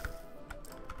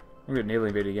 We're going to naval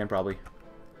invade again, probably.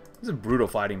 This is brutal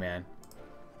fighting, man.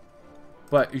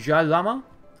 But Jalama?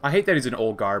 I hate that he's an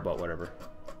old guard, but whatever.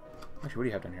 Actually, what do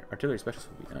you have down here? Artillery specialist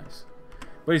would be nice.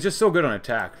 But he's just so good on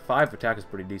attack. 5 attack is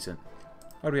pretty decent.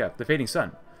 What do we have? The Fading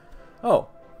Sun. Oh,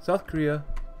 South Korea.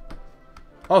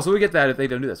 Oh, so we get that if they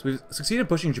don't do this. We've succeeded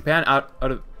pushing Japan out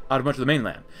out of much of the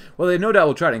mainland. Well, they no doubt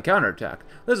will try to counterattack.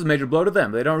 This is a major blow to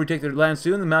them. If they don't retake their land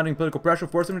soon, the mounting political pressure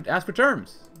will force them to ask for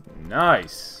terms.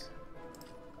 Nice.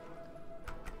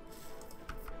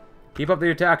 Keep up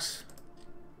the attacks.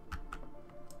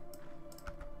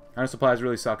 Iron supplies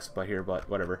really sucks by here, but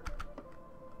whatever.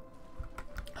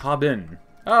 Harbin.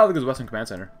 Oh, look at the Western Command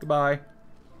Center. Goodbye.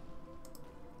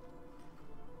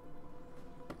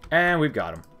 And we've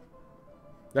got him.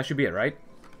 That should be it, right?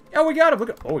 Yeah, we got him. Look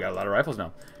at, oh, we got a lot of rifles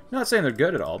now. Not saying they're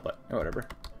good at all, but whatever.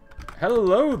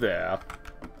 Hello there.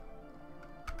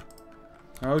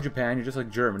 Oh, Japan, you're just like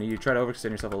Germany. You try to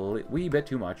overextend yourself a wee bit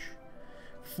too much.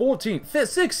 14,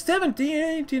 6, 17,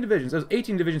 18 divisions. There's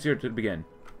 18 divisions here to begin.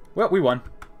 Well, we won.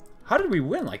 How did we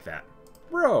win like that?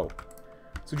 Bro.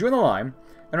 So join the line.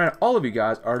 And right, all of you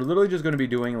guys are literally just going to be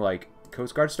doing, like,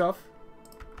 Coast Guard stuff.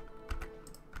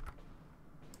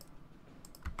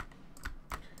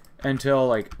 Until,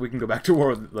 like, we can go back to war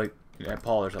with, like,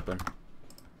 Paul or something.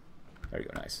 There you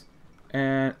go, nice.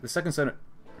 And the second Senate...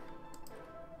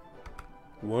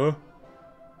 What?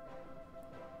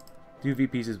 Do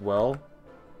VPs as well?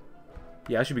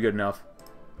 Yeah, that should be good enough.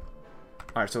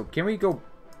 Alright, so can we go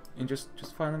and just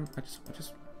find them? I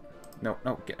just... No,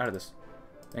 get out of this.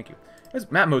 Thank you.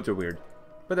 Map modes are weird,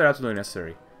 but they're absolutely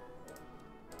necessary.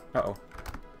 Uh-oh.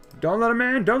 Don't let him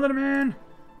in! Don't let him in!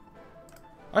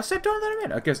 I said don't let him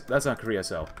in! I guess that's not Korea,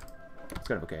 so... It's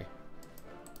kind of okay.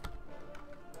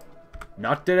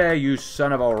 Not today, you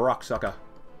son of a rock sucker.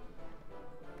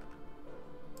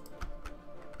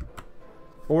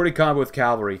 40 combat with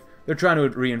cavalry. They're trying to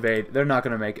reinvade. They're not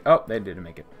going to make it. Oh, they didn't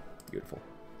make it. Beautiful.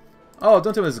 Oh,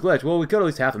 don't tell me this is a glitch. Well, we killed at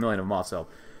least 500,000 of them off, so...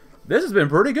 This has been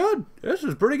pretty good. This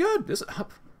is pretty good. This...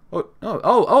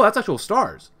 Oh, that's actual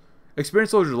stars.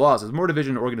 Experienced soldiers losses. More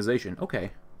division organization.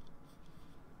 Okay.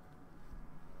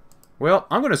 Well,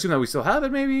 I'm going to assume that we still have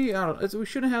it, maybe. I don't know. We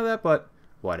shouldn't have that, but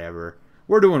whatever.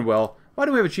 We're doing well. Why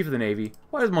do we have a chief of the navy?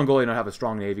 Why does Mongolia not have a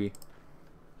strong navy?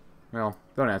 Well,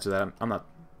 don't answer that. I'm not...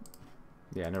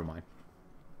 Yeah, never mind.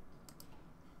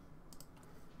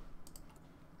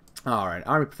 Alright,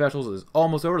 Army Professionals is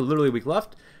almost over. Literally a week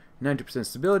left. 90%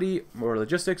 stability. More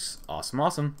logistics. Awesome,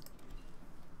 awesome.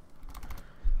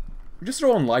 We're just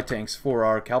throwing light tanks for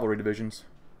our cavalry divisions.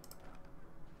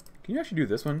 Can you actually do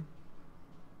this one?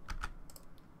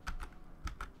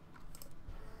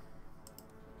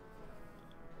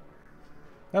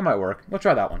 That might work. We'll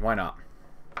try that one. Why not?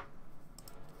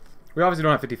 We obviously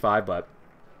don't have 55, but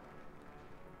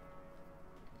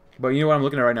you know what I'm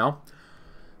looking at right now?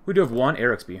 We do have 1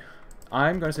 air XP.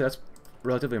 I'm going to say that's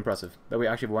relatively impressive. That we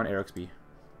actually have 1 air XP.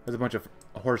 There's a bunch of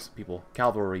horse people.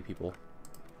 Cavalry people.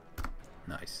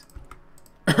 Nice.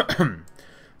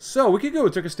 So, we could go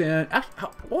with Turkestan. Actually,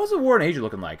 what was the war in Asia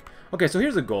looking like? Okay, so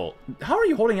here's the goal. How are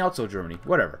you holding out so, Germany?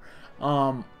 Whatever.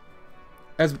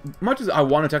 As much as I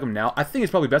want to attack them now, I think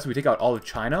it's probably best if we take out all of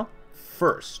China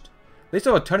first. They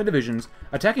still have a ton of divisions.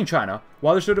 Attacking China,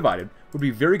 while they're so divided, would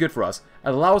be very good for us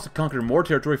and allow us to conquer more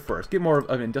territory first. Get more of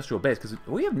an industrial base, because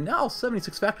we have now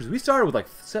 76 factories. We started with, like,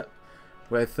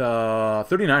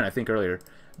 39, I think, earlier.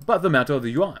 But the mantle of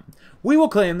the Yuan. We will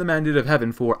claim the mandate of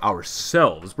heaven for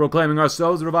ourselves, proclaiming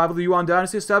ourselves the revival of the Yuan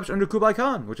dynasty established under Kublai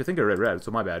Khan, which I think I read, so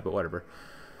my bad, but whatever.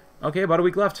 Okay, about a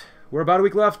week left. We're about a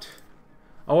week left.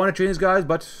 I want to train these guys,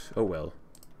 but oh well.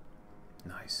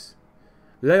 Nice.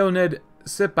 Leonid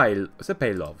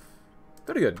Sepailov.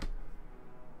 Very good.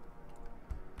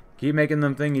 Keep making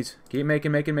them thingies. Keep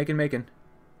making.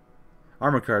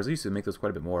 Armor cars. I used to make those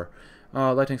quite a bit more.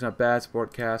 Light tank's not bad.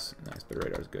 Sport cast. Nice, but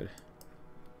radar's good.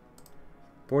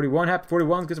 41. Happy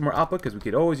 41. Let's get some more output, because we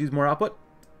could always use more output.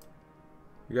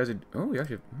 You guys are... Oh, we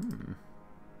actually...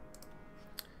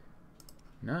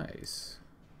 Nice.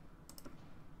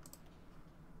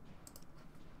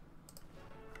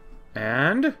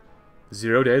 And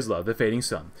 0 days left, the fading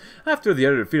sun. After the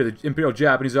utter defeat of the Imperial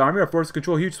Japanese Army are forced to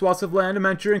control huge swaths of land in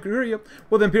Manchuria and Korea,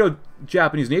 while the Imperial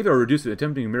Japanese Navy are reduced to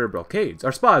attempting to mirror blockades.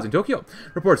 Our spies in Tokyo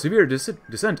report severe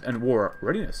dissent and war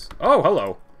readiness. Oh,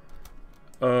 hello.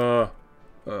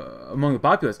 Among the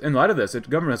populace. In light of this, the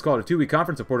government has called a 2-week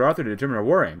conference in Port Arthur to determine our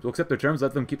war aims. We'll accept their terms,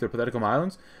 let them keep their pathetic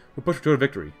islands. We'll push for total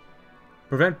victory.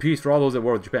 Prevent peace for all those at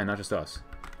war with Japan, not just us.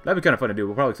 That'd be kind of fun to do.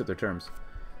 We'll probably accept their terms.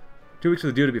 2 weeks for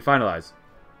the deal to be finalized.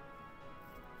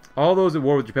 All those at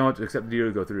war with Japan want to accept the deal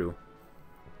to go through.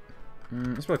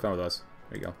 That's probably fine with us.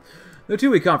 There you go. The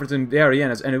 2-week conference in Darien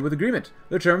has ended with agreement.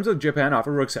 The terms of Japan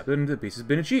offer were accepted and the peace has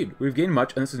been achieved. We've gained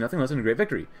much, and this is nothing less than a great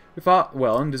victory. We fought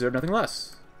well and deserve nothing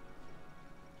less.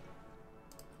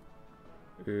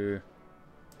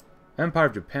 Empire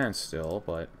of Japan still,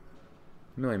 but...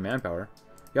 $1 million manpower.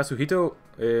 Yasuhito,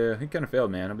 he kind of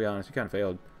failed, man. I'll be honest, he kind of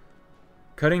failed.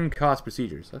 Cutting cost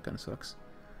procedures. That kind of sucks.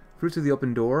 Fruits of the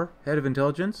open door. Head of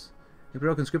intelligence.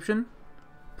 Imperial conscription.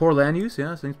 Poor land use. Yeah,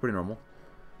 this thing's pretty normal.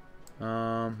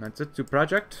 That's it to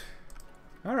project.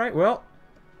 Alright, well.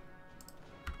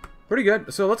 Pretty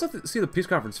good. So let's see the peace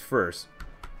conference first.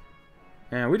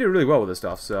 And we did really well with this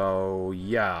stuff, so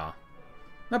yeah.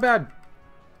 Not bad.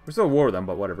 We're still at war with them,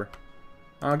 but whatever.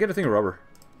 Get a thing of rubber.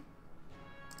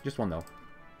 Just one, though.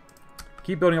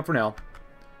 Keep building up for now.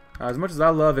 As much as I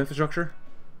love infrastructure,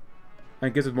 and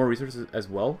it gives us more resources as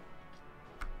well.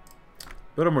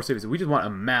 Build up more cities. We just want a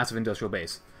massive industrial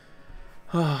base.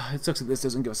 It sucks that this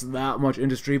doesn't give us that much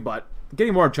industry, but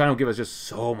getting more of China will give us just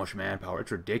so much manpower.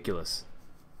 It's ridiculous.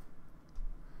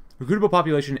 Recruitable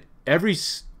population,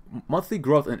 monthly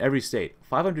growth in every state.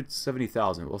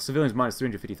 570,000. Well, civilians minus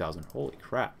 350,000. Holy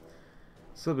crap.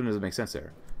 Something doesn't make sense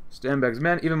there. Standbags.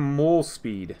 Man, even mole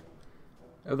speed.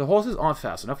 If the horses aren't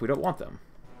fast enough, we don't want them.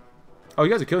 Oh, you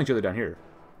guys are killing each other down here.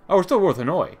 Oh, we're still at war with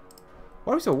Hanoi.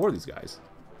 Why are we still at war with these guys?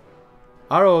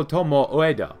 Aro Tomo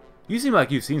Ueda. You seem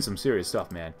like you've seen some serious stuff,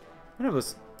 man. I don't know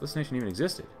if this nation even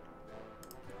existed.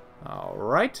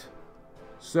 Alright.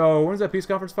 So, when's that peace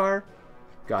conference fire?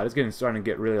 God, it's starting to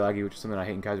get really laggy, which is something I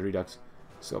hate in Kaiserredux.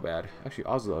 So bad. Actually,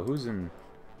 Oslo, who's in...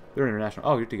 They're international.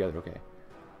 Oh, you're together, okay.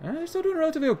 They're still doing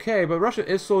relatively okay, but Russia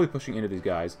is slowly pushing into these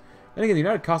guys. And again, the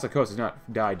United Cossack Coast has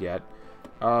not died yet.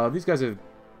 These guys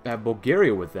have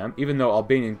Bulgaria with them, even though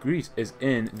Albania and Greece is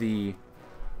in the...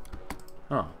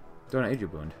 Huh. Don't age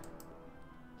bund.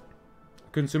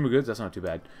 Consumer goods, that's not too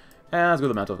bad. And let's go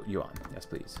to the Mantle Yuan. Yes,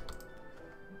 please.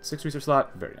 6 research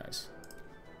slot, very nice.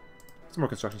 Some more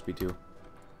construction speed, too.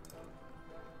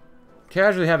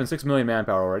 Casually having 6 million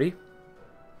manpower already.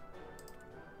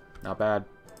 Not bad.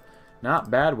 Not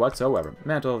bad whatsoever.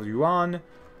 Mantle of Yuan.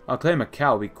 Claim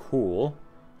Macau would be cool.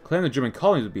 Claim the German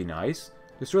colonies would be nice.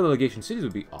 Destroy the legation cities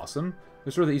would be awesome.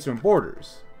 Destroy the eastern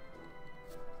borders.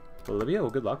 Bolivia,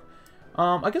 well, good luck.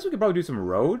 I guess we could probably do some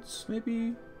roads,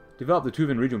 maybe. Develop the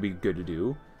Tuvan region would be good to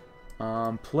do.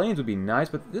 Plains would be nice,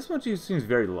 but this one seems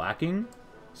very lacking.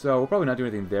 So we'll probably not do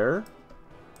anything there.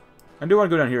 I do want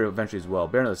to go down here eventually as well.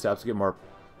 Baron of the Steppes to get more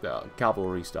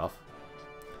cavalry stuff.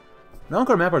 The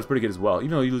Encore Manpower is pretty good as well,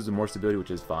 even though you lose the more stability,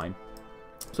 which is fine.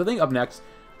 So I think up next,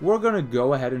 we're going to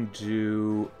go ahead and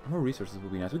do... More resources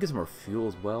would be nice. We get some more fuel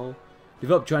as well.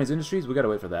 Develop Chinese industries. We got to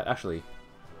wait for that, actually.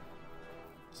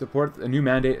 Support a new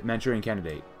mandate, Manchurian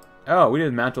candidate. Oh, we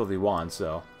did Mantle of the Yuan,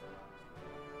 so...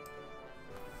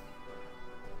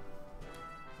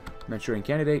 Manchurian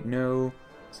candidate, no.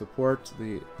 Support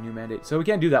the new mandate. So we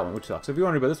can't do that one, which sucks. So if you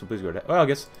want to read about this one, please go ahead. Well, I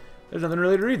guess there's nothing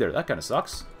really to read there. That kind of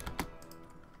sucks.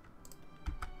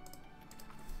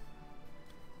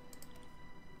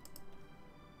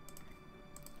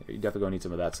 You definitely gonna need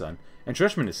some of that, son. And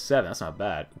Trishman is 7. That's not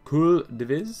bad. Cool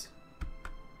Diviz.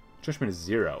 Trishman is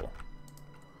 0.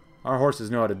 Our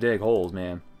horses know how to dig holes,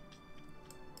 man.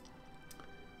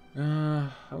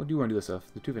 How do you want to do this stuff?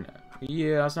 The Tuvan.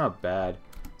 Yeah, that's not bad.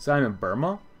 Simon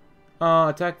Burma.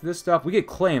 Attack this stuff. We get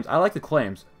claims. I like the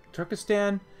claims.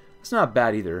 Turkestan. That's not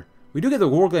bad either. We do get the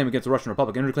war claim against the Russian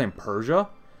Republic and reclaim Persia.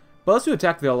 But let's do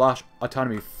attack the Alash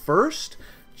autonomy first.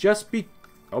 Just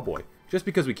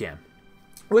because we can.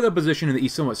 With our position in the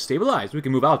east somewhat stabilized, we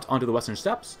can move out onto the western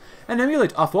steppes and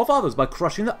emulate our forefathers by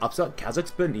crushing the upset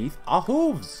Kazakhs beneath our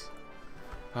hooves.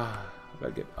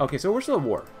 Very good. Okay, so we're still at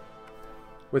war.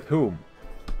 With whom?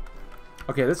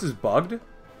 Okay, this is bugged.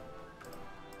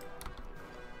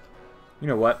 You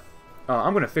know what?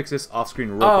 I'm going to fix this off-screen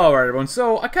real quick. Alright, everyone.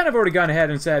 So, I kind of already gone ahead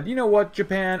and said, you know what,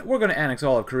 Japan, we're going to annex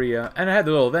all of Korea. And I had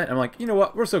the little event. I'm like, you know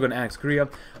what, we're still going to annex Korea.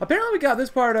 Apparently, we got this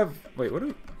part of... Wait, what are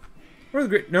we... We're the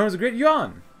Great... known as the Great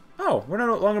Yuan. Oh, we're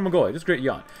no longer Mongolia, just Great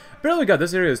Yuan. Apparently, we got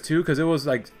this area too, because it was,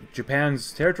 like,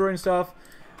 Japan's territory and stuff.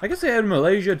 I guess they had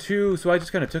Malaysia, too, so I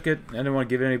just kind of took it. I didn't want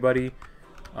to give it to anybody.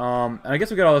 And I guess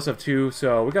we got all this stuff, too,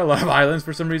 so we got a lot of islands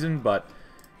for some reason, but...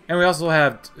 And we also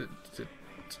have...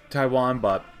 Taiwan,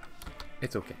 but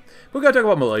it's okay. But we gotta talk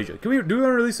about Malaysia. Do we want to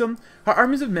release them? Our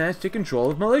armies have managed to take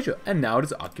control of Malaysia, and now it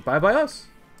is occupied by us.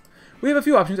 We have a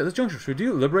few options at this juncture. Should we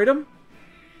liberate them?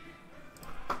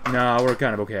 No, we're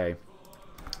kind of okay.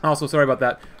 Also, sorry about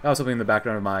that. That was something in the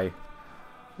background of my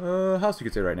house, you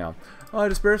could say right now. Oh, I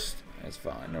dispersed. That's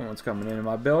fine. No one's coming in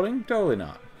my building. Totally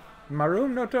not. In my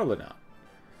room? No, totally not.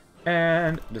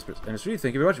 And dispersed industry.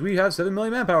 Thank you very much. We have 7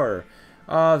 million manpower.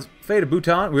 Fate of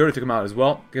Bhutan, we already took him out as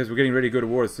well, because we're getting ready to go to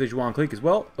war with Sichuan clique as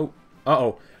well. Oh,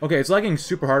 uh-oh. Okay, it's lagging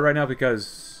super hard right now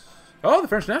because... Oh, the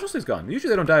French national state's gone. Usually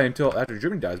they don't die until after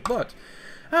Germany dies, but...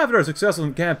 After our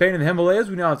successful campaign in the Himalayas,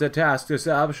 we now have the task to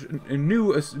establish a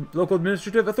new local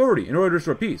administrative authority in order to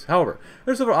restore peace. However,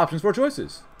 there are several options for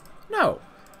choices. No.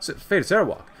 Fate of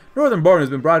Sarawak. Northern border has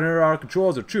been brought under our control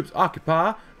as our troops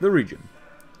occupy the region.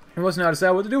 We must now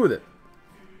decide what to do with it.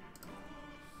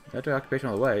 After occupation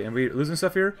all the way. And we losing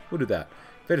stuff here? We'll do that.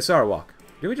 Fate of Sarawak.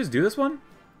 Did we just do this one?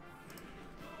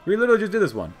 We literally just did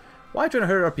this one. Why trying to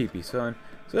hurt our peepees, son?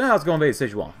 So now let's go invade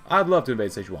Sichuan. I'd love to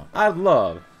invade Sichuan. I'd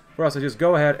love for us to just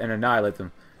go ahead and annihilate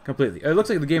them completely. It looks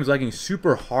like the game's lagging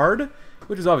super hard,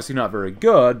 which is obviously not very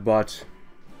good, but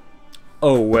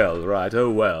oh well, right? Oh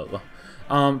well.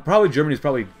 Probably Germany's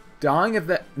probably dying if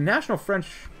that national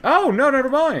French. Oh no, never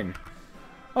mind.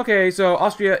 Okay, so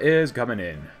Austria is coming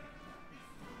in.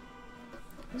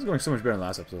 This is going so much better than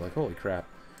last episode. Like holy crap.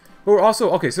 But we're also,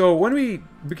 okay, so when we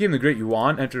became the Great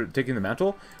Yuan after taking the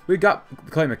mantle, we got the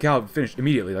claim Macau finished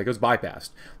immediately, like it was bypassed.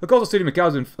 The coastal city of Macau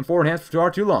has been in foreign hands for far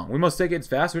too long. We must take its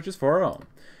vast riches for our own.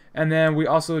 And then we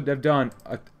also have done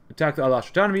attack the Alash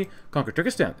autonomy, conquer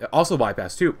Turkestan. Also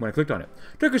bypassed too when I clicked on it.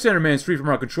 Turkestan remains free from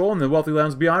our control, and the wealthy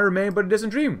lands beyond remain but a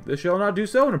distant dream. This shall not do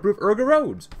so and improve Urga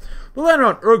roads. The land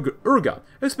around Urga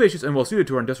is spacious and well suited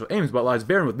to our industrial aims, but lies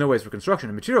barren with no ways for construction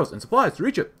and materials and supplies to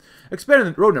reach it.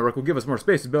 Expanding the road network will give us more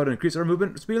space to build and increase our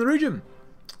movement speed in the region.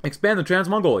 Expand the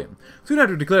Trans-Mongolian. Soon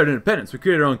after we declared independence, we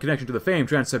created our own connection to the famed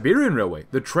Trans-Siberian Railway,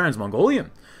 the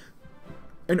Trans-Mongolian,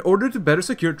 in order to better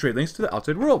secure trade links to the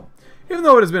outside world. Even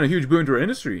though it has been a huge boon to our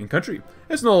industry and country,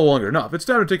 it's no longer enough. It's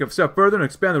time to take a step further and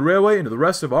expand the railway into the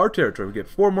rest of our territory. We get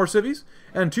 4 more cities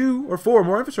and 2 or 4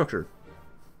 more infrastructure.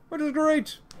 Which is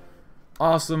great.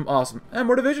 Awesome, awesome. And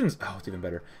more divisions. Oh, it's even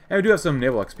better. And we do have some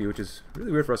naval XP, which is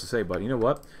really weird for us to say, but you know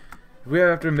what? If we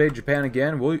have to invade Japan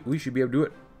again, we should be able to do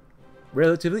it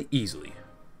relatively easily.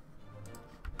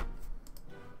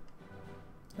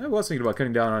 I was thinking about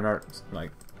cutting down on our,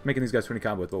 like, making these guys 20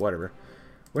 combo with, but whatever.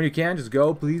 When you can, just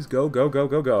go, please, go, go, go,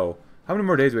 go, go. How many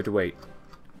more days do we have to wait?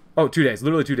 Oh, 2 days,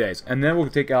 literally 2 days. And then we'll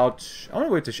take out, I want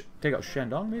to wait to take out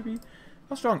Shandong, maybe?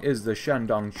 How strong is the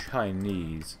Shandong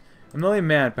Chinese? A million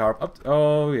manpower, up to,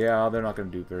 oh yeah, they're not going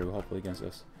to do very well, hopefully, against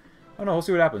us. Oh no, we'll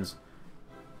see what happens.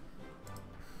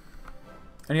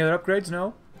 Any other upgrades?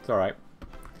 No? It's alright.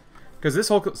 Because this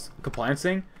whole compliance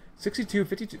thing, 62,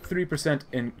 53%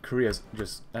 in Korea is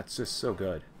just, that's just so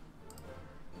good.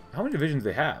 How many divisions do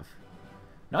they have?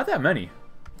 Not that many.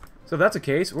 So if that's the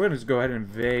case, we're going to just go ahead and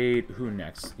invade who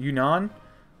next? Yunnan?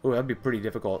 Oh, that'd be pretty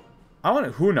difficult. I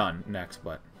want Hunan next,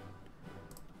 but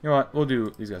you know what? We'll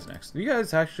do these guys next. Do you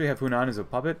guys actually have Hunan as a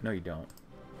puppet? No, you don't.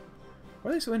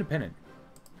 Why are they so independent?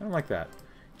 I don't like that.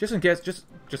 Just in case, just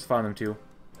find them too.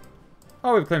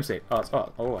 Oh, we have a claim state. Oh, that's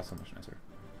so much nicer.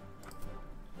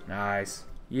 Nice.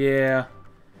 Yeah.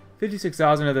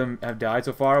 56,000 of them have died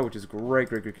so far, which is great,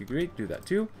 great, great, great, great. Do that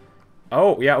too.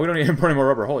 Oh, yeah, we don't need to import any more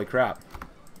rubber. Holy crap.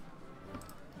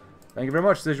 Thank you very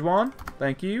much, Sichuan.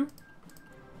 Thank you.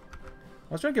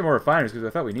 I was trying to get more refineries because I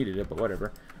thought we needed it, but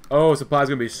whatever. Oh, supply's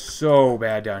going to be so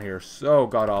bad down here. So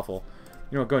god-awful.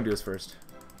 You know what, go and do this first.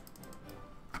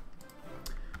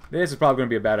 This is probably going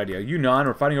to be a bad idea. Yunnan,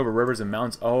 we're fighting over rivers and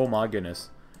mountains. Oh my goodness.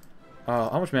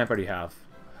 How much manpower do you have?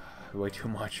 Way too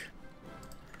much.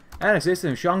 Annexation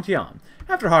of Shangtian.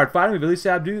 After hard fighting, we've at least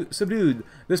subdued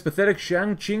this pathetic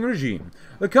Shang-Qing regime.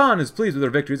 The Khan is pleased with our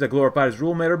victories that glorified his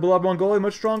rule, made our beloved Mongolia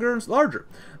much stronger and larger.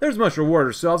 There's much reward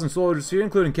ourselves and soldiers here,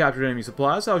 including captured enemy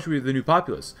supplies. How should we, the new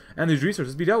populace, and these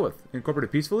resources be dealt with?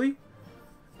 Incorporated peacefully?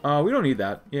 We don't need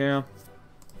that. Yeah.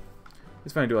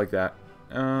 It's fine to do it like that.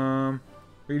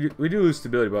 We do lose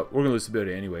stability, but we're going to lose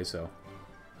stability anyway, so.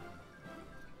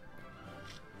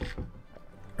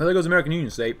 Oh, there goes American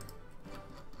Union State.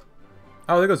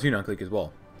 Oh, there goes Yunnan Clique as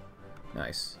well.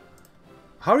 Nice.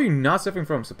 How are you not suffering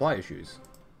from supply issues?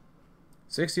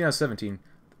 16 out of 17.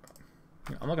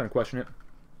 I'm not going to question it.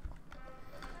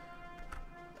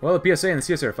 Well, the PSA and the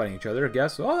CSA are fighting each other, I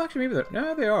guess. Oh, actually, maybe they're...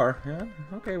 No, they are. Yeah.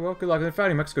 Okay, well, good luck. They're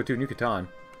fighting Mexico, too, and Yucatan.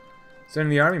 Sending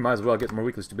the army, might as well get more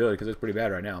weekly stability, because it's pretty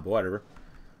bad right now, but whatever.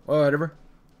 Whatever.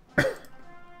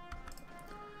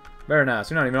 Very nice.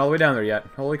 You're not even all the way down there yet.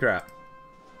 Holy crap.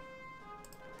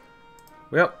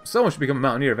 Well, someone should become a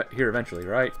mountaineer here eventually,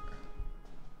 right?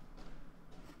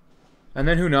 And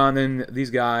then Hunan, then these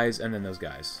guys, and then those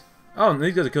guys. Oh, and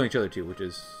these guys are killing each other too, which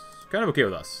is kind of okay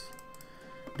with us.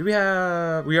 Do we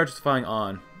have... We are just flying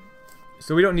on.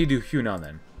 So we don't need to do Hunan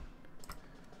then.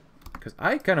 Because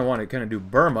I kind of want to do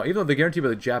Burma, even though they guarantee by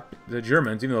the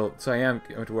Germans, even though Siam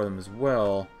went to war with them as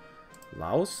well.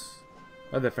 Laos?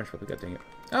 Oh, the French Republic, god dang it.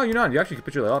 Oh, Yunnan, you actually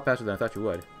capitulate a lot faster than I thought you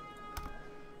would.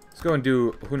 Let's go and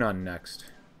do Hunan next.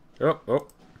 Oh.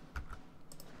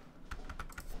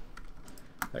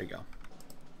 There you go.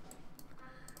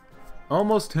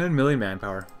 Almost 10 million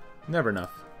manpower. Never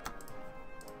enough.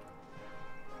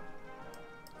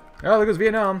 Oh, there goes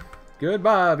Vietnam.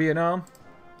 Goodbye, Vietnam.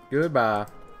 Goodbye.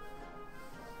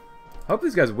 hope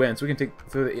these guys win so we can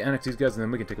annex these guys and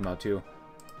then we can take them out too.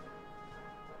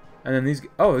 And then these...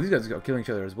 Oh, these guys are killing each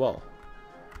other as well.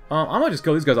 I might just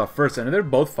kill these guys off first then. And they're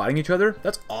both fighting each other.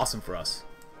 That's awesome for us.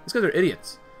 These guys are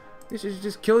idiots. They should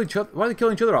just kill each other. Why are they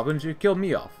killing each other off? They should kill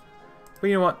me off. But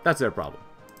you know what? That's their problem.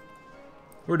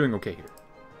 We're doing okay here.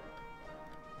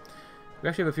 We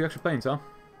actually have a few extra planes, huh?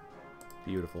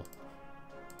 Beautiful.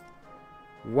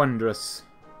 Wondrous.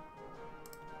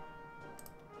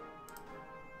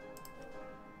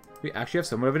 We actually have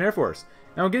somewhat of an air force.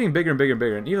 Now we're getting bigger and bigger and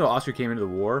bigger. And even though Austria came into the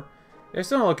war, it's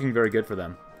still not looking very good for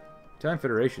them. Italian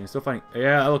Federation is still fighting.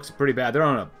 Yeah, that looks pretty bad. They're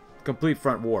on a complete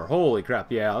front war. Holy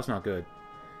crap. Yeah, that's not good.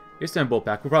 Istanbul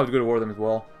Pact. We'll probably go to war with them as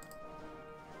well.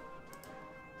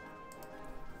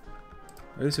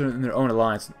 At least they're in their own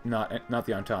alliance, not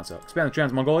the Entente. So, expand the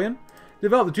Trans-Mongolian.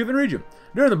 Develop the Tuvan region.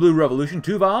 During the Blue Revolution,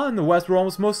 Tuva and the West were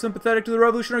almost most sympathetic to the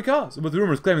revolutionary cause, with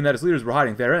rumors claiming that its leaders were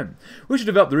hiding therein. We should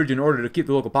develop the region in order to keep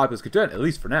the local populace content, at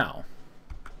least for now.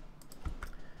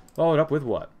 Followed up with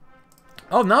what?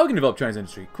 Oh, now we can develop Chinese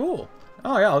industry. Cool.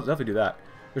 Oh yeah, I'll definitely do that.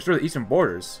 Restore the eastern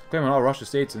borders. Claim on all Russia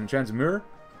states and Transamur.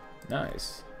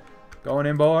 Nice. Going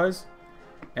in, boys.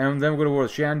 And then we'll go to war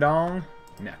with Shandong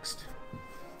next.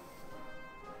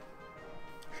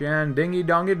 Shandingy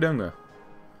Dongy Dunga.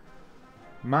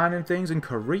 Mining things in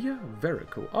Korea? Very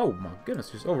cool. Oh my goodness,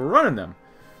 just overrunning them.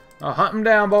 Hunt them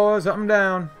down, boys. Hunt them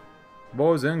down.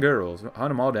 Boys and girls. Hunt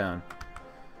them all down.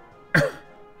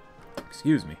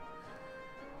 Excuse me.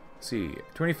 Let's see.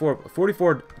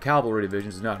 44 cavalry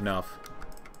divisions is not enough.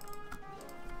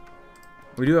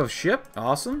 We do have a ship.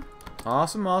 Awesome.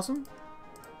 Awesome, awesome.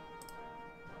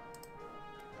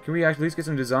 Can we at least get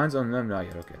some designs on them? Not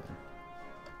yet. Okay, then.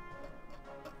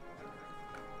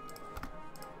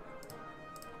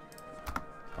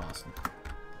 Awesome.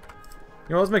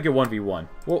 You know, let's make it 1v1.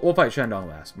 We'll fight Shandong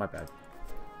last. My bad.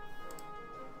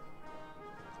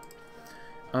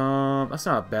 That's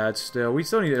not bad still. We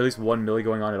still need at least 1 milli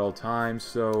going on at all times,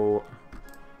 so...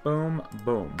 Boom,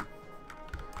 boom.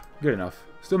 Good enough.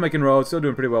 Still making roads, still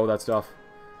doing pretty well with that stuff.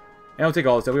 And we'll take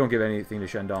all this stuff. We won't give anything to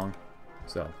Shandong.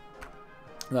 So,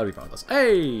 that'll be fine with us.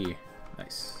 Hey!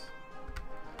 Nice.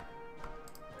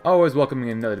 Always welcoming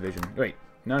another division. Wait,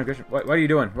 non-aggression. What are you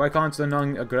doing? Why constant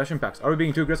non-aggression pacts? Are we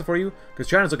being too aggressive for you? Because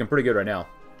China's looking pretty good right now.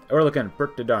 We're looking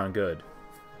pretty darn good.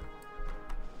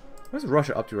 What's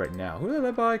Russia up to right now? Who are they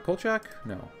led by? Kolchak?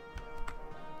 No.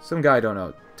 Some guy I don't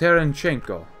know.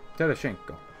 Terashenko.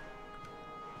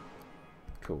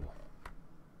 Cool.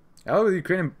 How are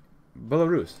Ukraine and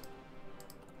Belarus?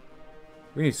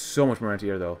 We need so much more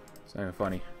anti-air though. It's not even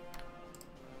funny.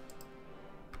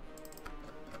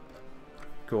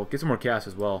 Cool. Get some more cast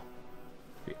as well.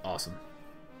 Be awesome.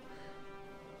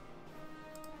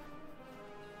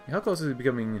 How close is it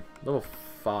becoming level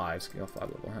 5? Scale 5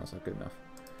 level. That's not good enough.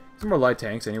 Some more light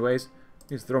tanks anyways.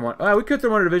 Just throw them on. We could throw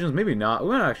them on our divisions. Maybe not.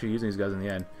 We're not actually using these guys in the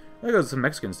end. There goes some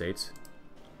Mexican states.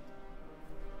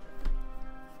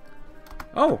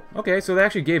 Oh, okay. So they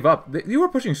actually gave up. You were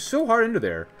pushing so hard into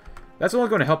there. That's only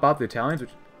going to help out the Italians,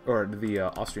 or the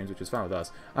Austrians, which is fine with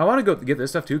us. I want to go get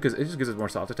this stuff too, because it just gives us more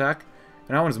soft attack.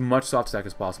 And I want as much soft attack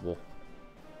as possible.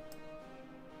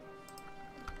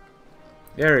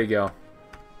 There you go.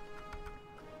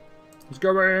 Let's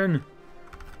go in.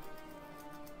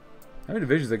 How many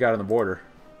divisions they got on the border?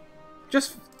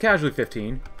 Just casually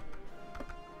 15.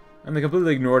 And they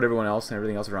completely ignored everyone else and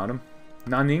everything else around them.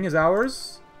 Nanning is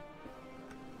ours.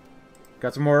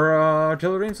 Got some more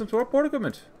artillery and some support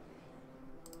equipment.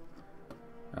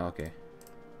 Okay.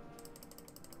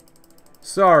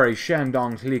 Sorry,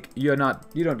 Shandong clique. You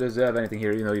don't deserve anything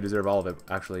here, even though you deserve all of it,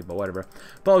 actually, but whatever.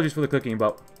 Apologies for the clicking,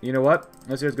 but you know what?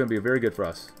 This year is going to be very good for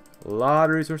us. A lot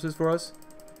of resources for us.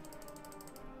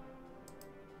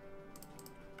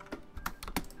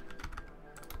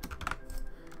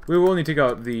 We will only take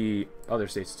out the other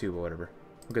states too, but whatever.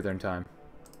 We'll get there in time.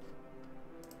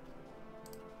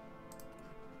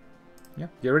 Yeah,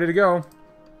 get ready to go.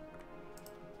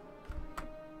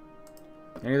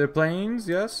 Any other planes?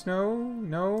 Yes? No?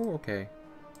 No? Okay.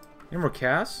 Any more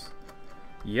casts?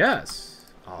 Yes!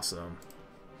 Awesome.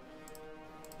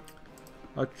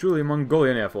 A truly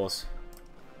Mongolian Air Force.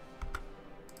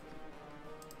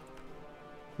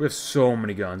 We have so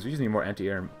many guns. We just need more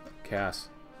anti-air casts.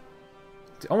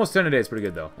 Almost 10 a day is pretty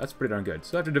good, though. That's pretty darn good.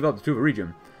 So I have to develop the Tuva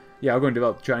region. Yeah, we're going to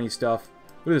develop Chinese stuff.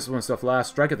 We'll do this one stuff last.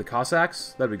 Strike at the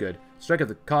Cossacks. That'd be good. Strike at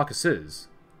the Caucasus.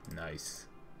 Nice.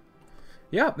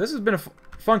 Yeah, this has been a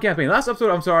fun campaign. Last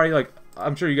episode, I'm sorry, like,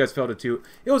 I'm sure you guys felt it too.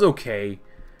 It was okay.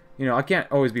 You know, I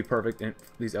can't always be perfect in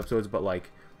these episodes, but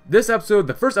like, this episode,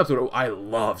 the first episode, I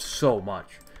loved so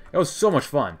much. It was so much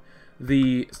fun.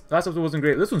 The last episode wasn't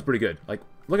great. This one's pretty good. Like,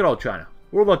 Look at all China.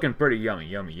 We're looking pretty yummy,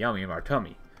 yummy, yummy in our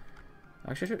tummy.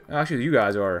 Actually, you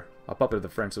guys are a puppet of the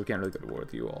French, so we can't really go to war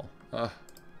with you all.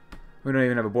 We don't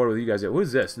even have a border with you guys yet. What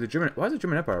is this? The German? Why is the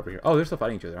German Empire over here? Oh, they're still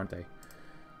fighting each other, aren't they?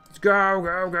 Let's go,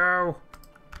 go, go!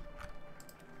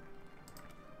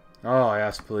 Oh,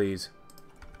 yes, please.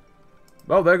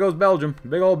 Oh, there goes Belgium.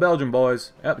 Big old Belgium,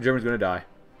 boys. Yep, the German's gonna die.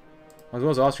 As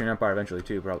well as the Austrian Empire eventually,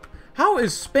 too, probably. How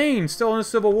is Spain still in a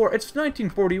civil war? It's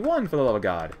 1941, for the love of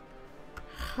God.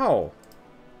 How?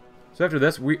 So after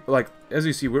this, we, like, as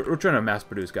you see, we're trying to mass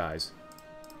produce, guys.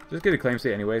 Just get a claim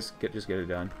state anyways. Just get it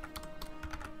done.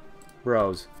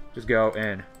 Bros, just go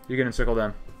in. You can encircle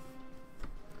them.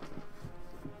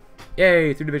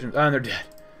 Yay, 3 divisions. Oh, and they're dead.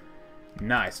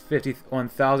 Nice.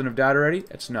 51,000 have died already.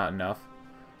 It's not enough.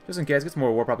 Just in case, get some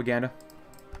more war propaganda.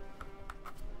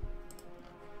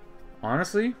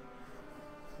 Honestly,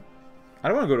 I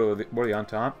don't want to go to war with the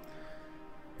Entente.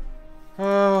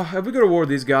 If we go to war with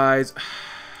these guys,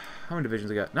 how many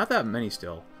divisions I got? Not that many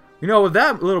still. You know, with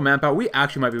that little manpower, we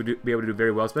actually might be able to do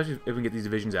very well, especially if we can get these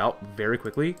divisions out very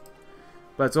quickly.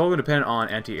 But it's all going to depend on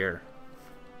anti-air.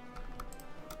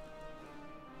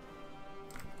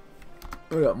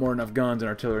 We got more enough guns and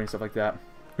artillery and stuff like that.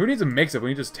 Who needs to make stuff when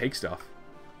you just take stuff?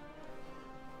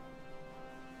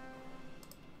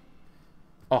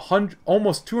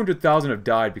 Almost 200,000 have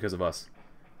died because of us.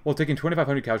 Well, taking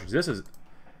 2,500 casualties. This is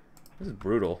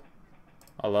brutal.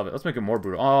 I love it. Let's make it more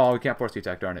brutal. Oh, we can't force the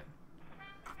attack, darn it.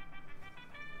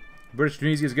 British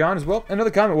Tunisia is gone as well. Another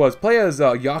comment was, play as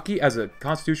Yaki as a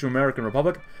constitutional American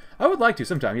Republic. I would like to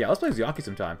sometime. Yeah, let's play as Yaki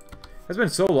sometime. It's been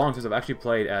so long since I've actually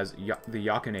played as the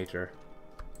Yakinator.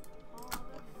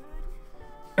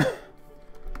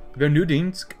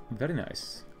 Vernudinsk. Very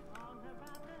nice.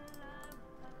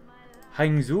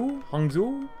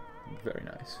 Hangzhou. Very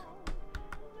nice.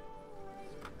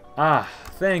 Ah,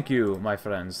 thank you, my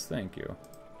friends. Thank you.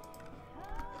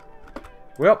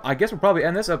 Well, I guess we'll probably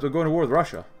end this episode going to war with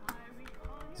Russia.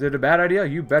 Is it a bad idea?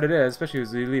 You bet it is, especially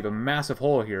as we leave a massive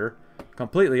hole here.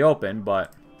 Completely open,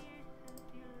 but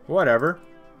whatever.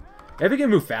 If we can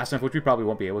move fast enough, which we probably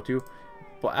won't be able to.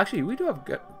 But actually, we do have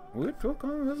good... That's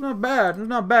not bad. That's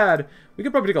not bad. We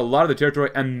could probably take a lot of the territory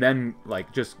and then,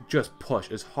 like, just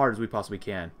push as hard as we possibly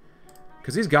can.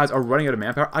 Because these guys are running out of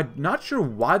manpower. I'm not sure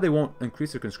why they won't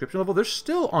increase their conscription level. They're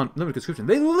still on limited conscription.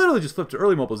 They literally just flipped to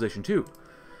early mobilization, too.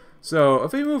 So,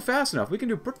 if we move fast enough, we can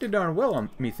do pretty darn well,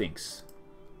 methinks.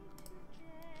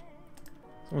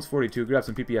 It's almost 42. Grab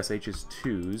some PPSH's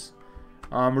 2s.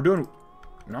 We're doing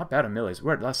not bad on melees.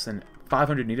 We're at less than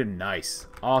 500 needed. Nice.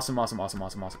 Awesome, awesome, awesome,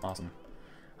 awesome, awesome, awesome.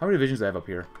 How many divisions do I have up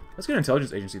here? Let's get an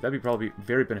intelligence agency. That'd be probably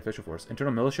very beneficial for us.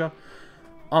 Internal militia.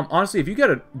 Honestly, if you get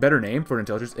a better name for an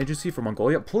intelligence agency for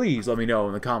Mongolia, please let me know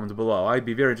in the comments below. I'd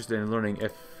be very interested in learning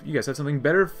if you guys have something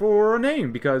better for a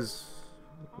name, because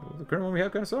the current one we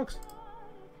have kind of sucks.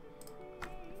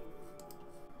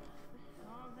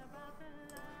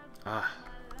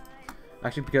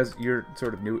 Actually, because you're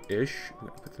sort of new-ish, I'm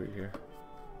going to put 3 here.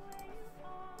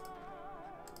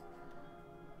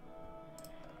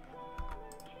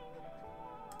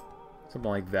 Something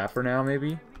like that for now,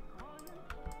 maybe.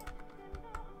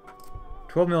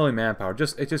 12 million manpower.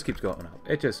 It just keeps going up.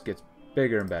 It just gets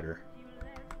bigger and better.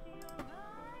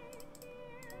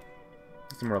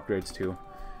 Some more upgrades too.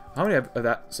 How many of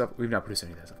that stuff? We've not produced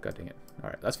any of that stuff. God dang it.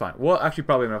 Alright, that's fine. Well, actually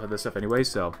probably enough of this stuff anyway,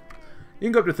 so you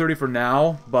can go up to 30 for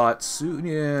now, but soon,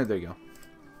 yeah, there you go.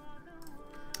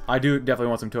 I do definitely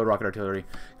want some towed rocket artillery.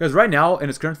 Because right now, in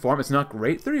its current form, it's not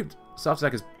great. 30 soft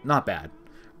stack is not bad.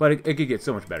 But it could get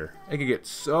so much better. It could get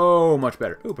so much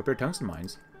better. Ooh, prepared tungsten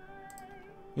mines.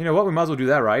 You know what? We might as well do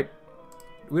that, right?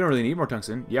 We don't really need more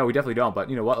tungsten. Yeah, we definitely don't, but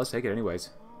you know what? Let's take it anyways.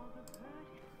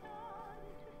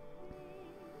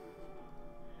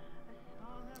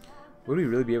 Would we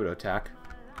really be able to attack?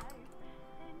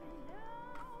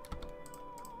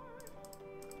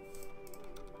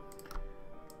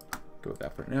 Go with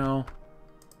that for now.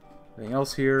 Anything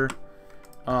else here?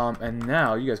 And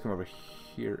now you guys come over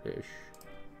here-ish.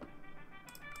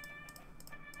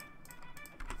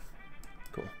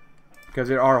 Cool. Because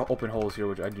there are open holes here,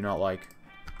 which I do not like.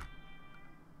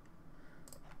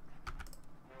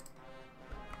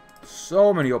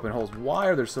 So many open holes. Why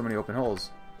are there so many open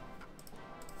holes?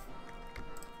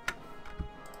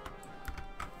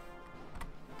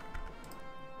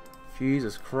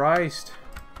 Jesus Christ.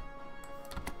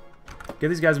 Get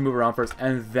these guys to move around first,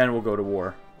 and then we'll go to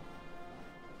war.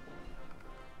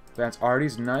 Advance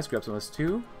arties, nice. Grab some of this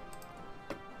too.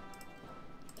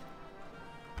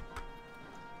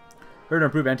 We're going to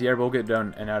improve anti-air, but we'll get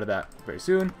done and out of that very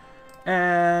soon.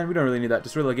 And we don't really need that.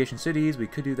 Destroy legation cities, we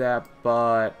could do that,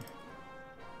 but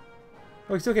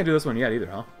Oh, we still can't do this one yet either,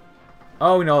 huh?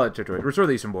 Oh, we know all that territory. Restore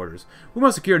the eastern borders. We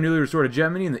must secure newly restored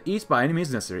hegemony in the east by any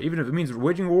means necessary, even if it means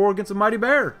waging a war against the mighty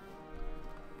bear.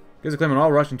 Gives a claim on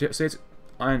all Russian states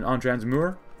on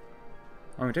Transmur.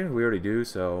 I mean, technically we already do,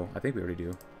 so I think we already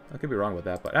do. I could be wrong about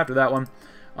that, but after that one,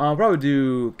 I'll probably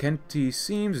do Kenti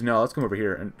Seams. No, let's come over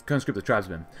here and conscript the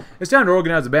tribesmen. It's time to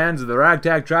organize the bands of the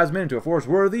ragtag tribesmen into a force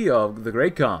worthy of the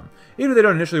Great Khan. Even if they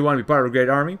don't initially want to be part of a great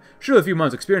army, surely a few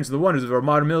months' experience of the wonders of our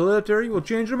modern military will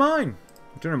change their mind.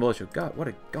 Return to militia. God, what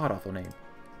a god-awful name.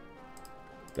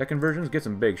 Deck conversions, get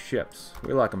some big ships.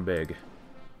 We like them big.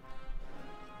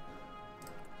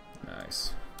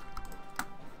 Nice.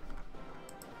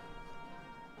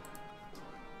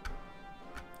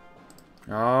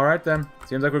 Alright then.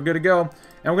 Seems like we're good to go.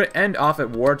 And we're going to end off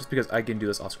at war just because I can do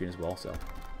this off screen as well. So,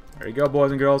 there you go,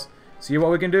 boys and girls. See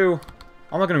what we can do.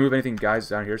 I'm not going to move anything, guys,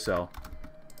 down here, so.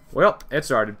 Well, it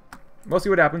started. We'll see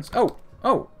what happens. Oh!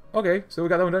 Okay, so we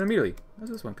got that one done immediately.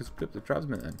 What's this one? Conscript the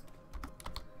tribesmen then.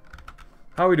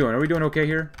 How are we doing? Are we doing okay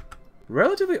here?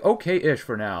 Relatively okay-ish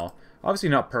for now. Obviously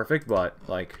not perfect, but,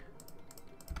 like...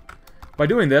 By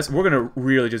doing this, we're going to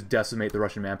really just decimate the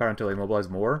Russian manpower until they mobilize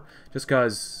more. Just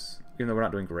because, even though we're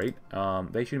not doing great,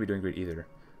 they shouldn't be doing great either.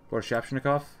 Or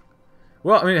Shapshnikov.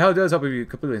 Well, I mean, it does help if you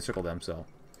completely encircle them, so.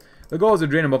 The goal is to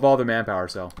drain them of all their manpower,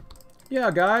 so.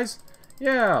 Yeah, guys.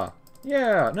 Yeah.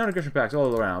 Non-aggression packs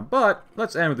all around. But,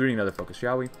 let's end with reading another focus,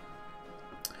 shall we?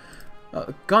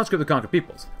 Conscript the conquered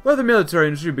peoples. Whether the military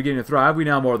industry beginning to thrive, we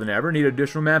now more than ever need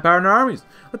additional manpower in our armies.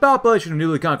 The population of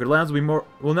newly conquered lands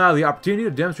will now have the opportunity to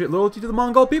demonstrate loyalty to the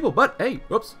Mongol people. But, hey,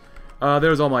 whoops.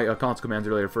 There's all my console commands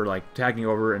earlier for, like, tagging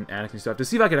over and annexing stuff to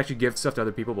see if I could actually give stuff to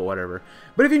other people, but whatever.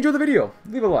 But if you enjoyed the video,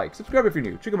 leave a like, subscribe if you're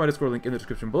new, check out my Discord link in the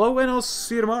description below, and I'll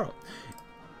see you tomorrow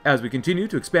as we continue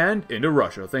to expand into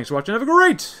Russia. Thanks for watching, have a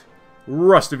great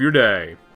rest of your day.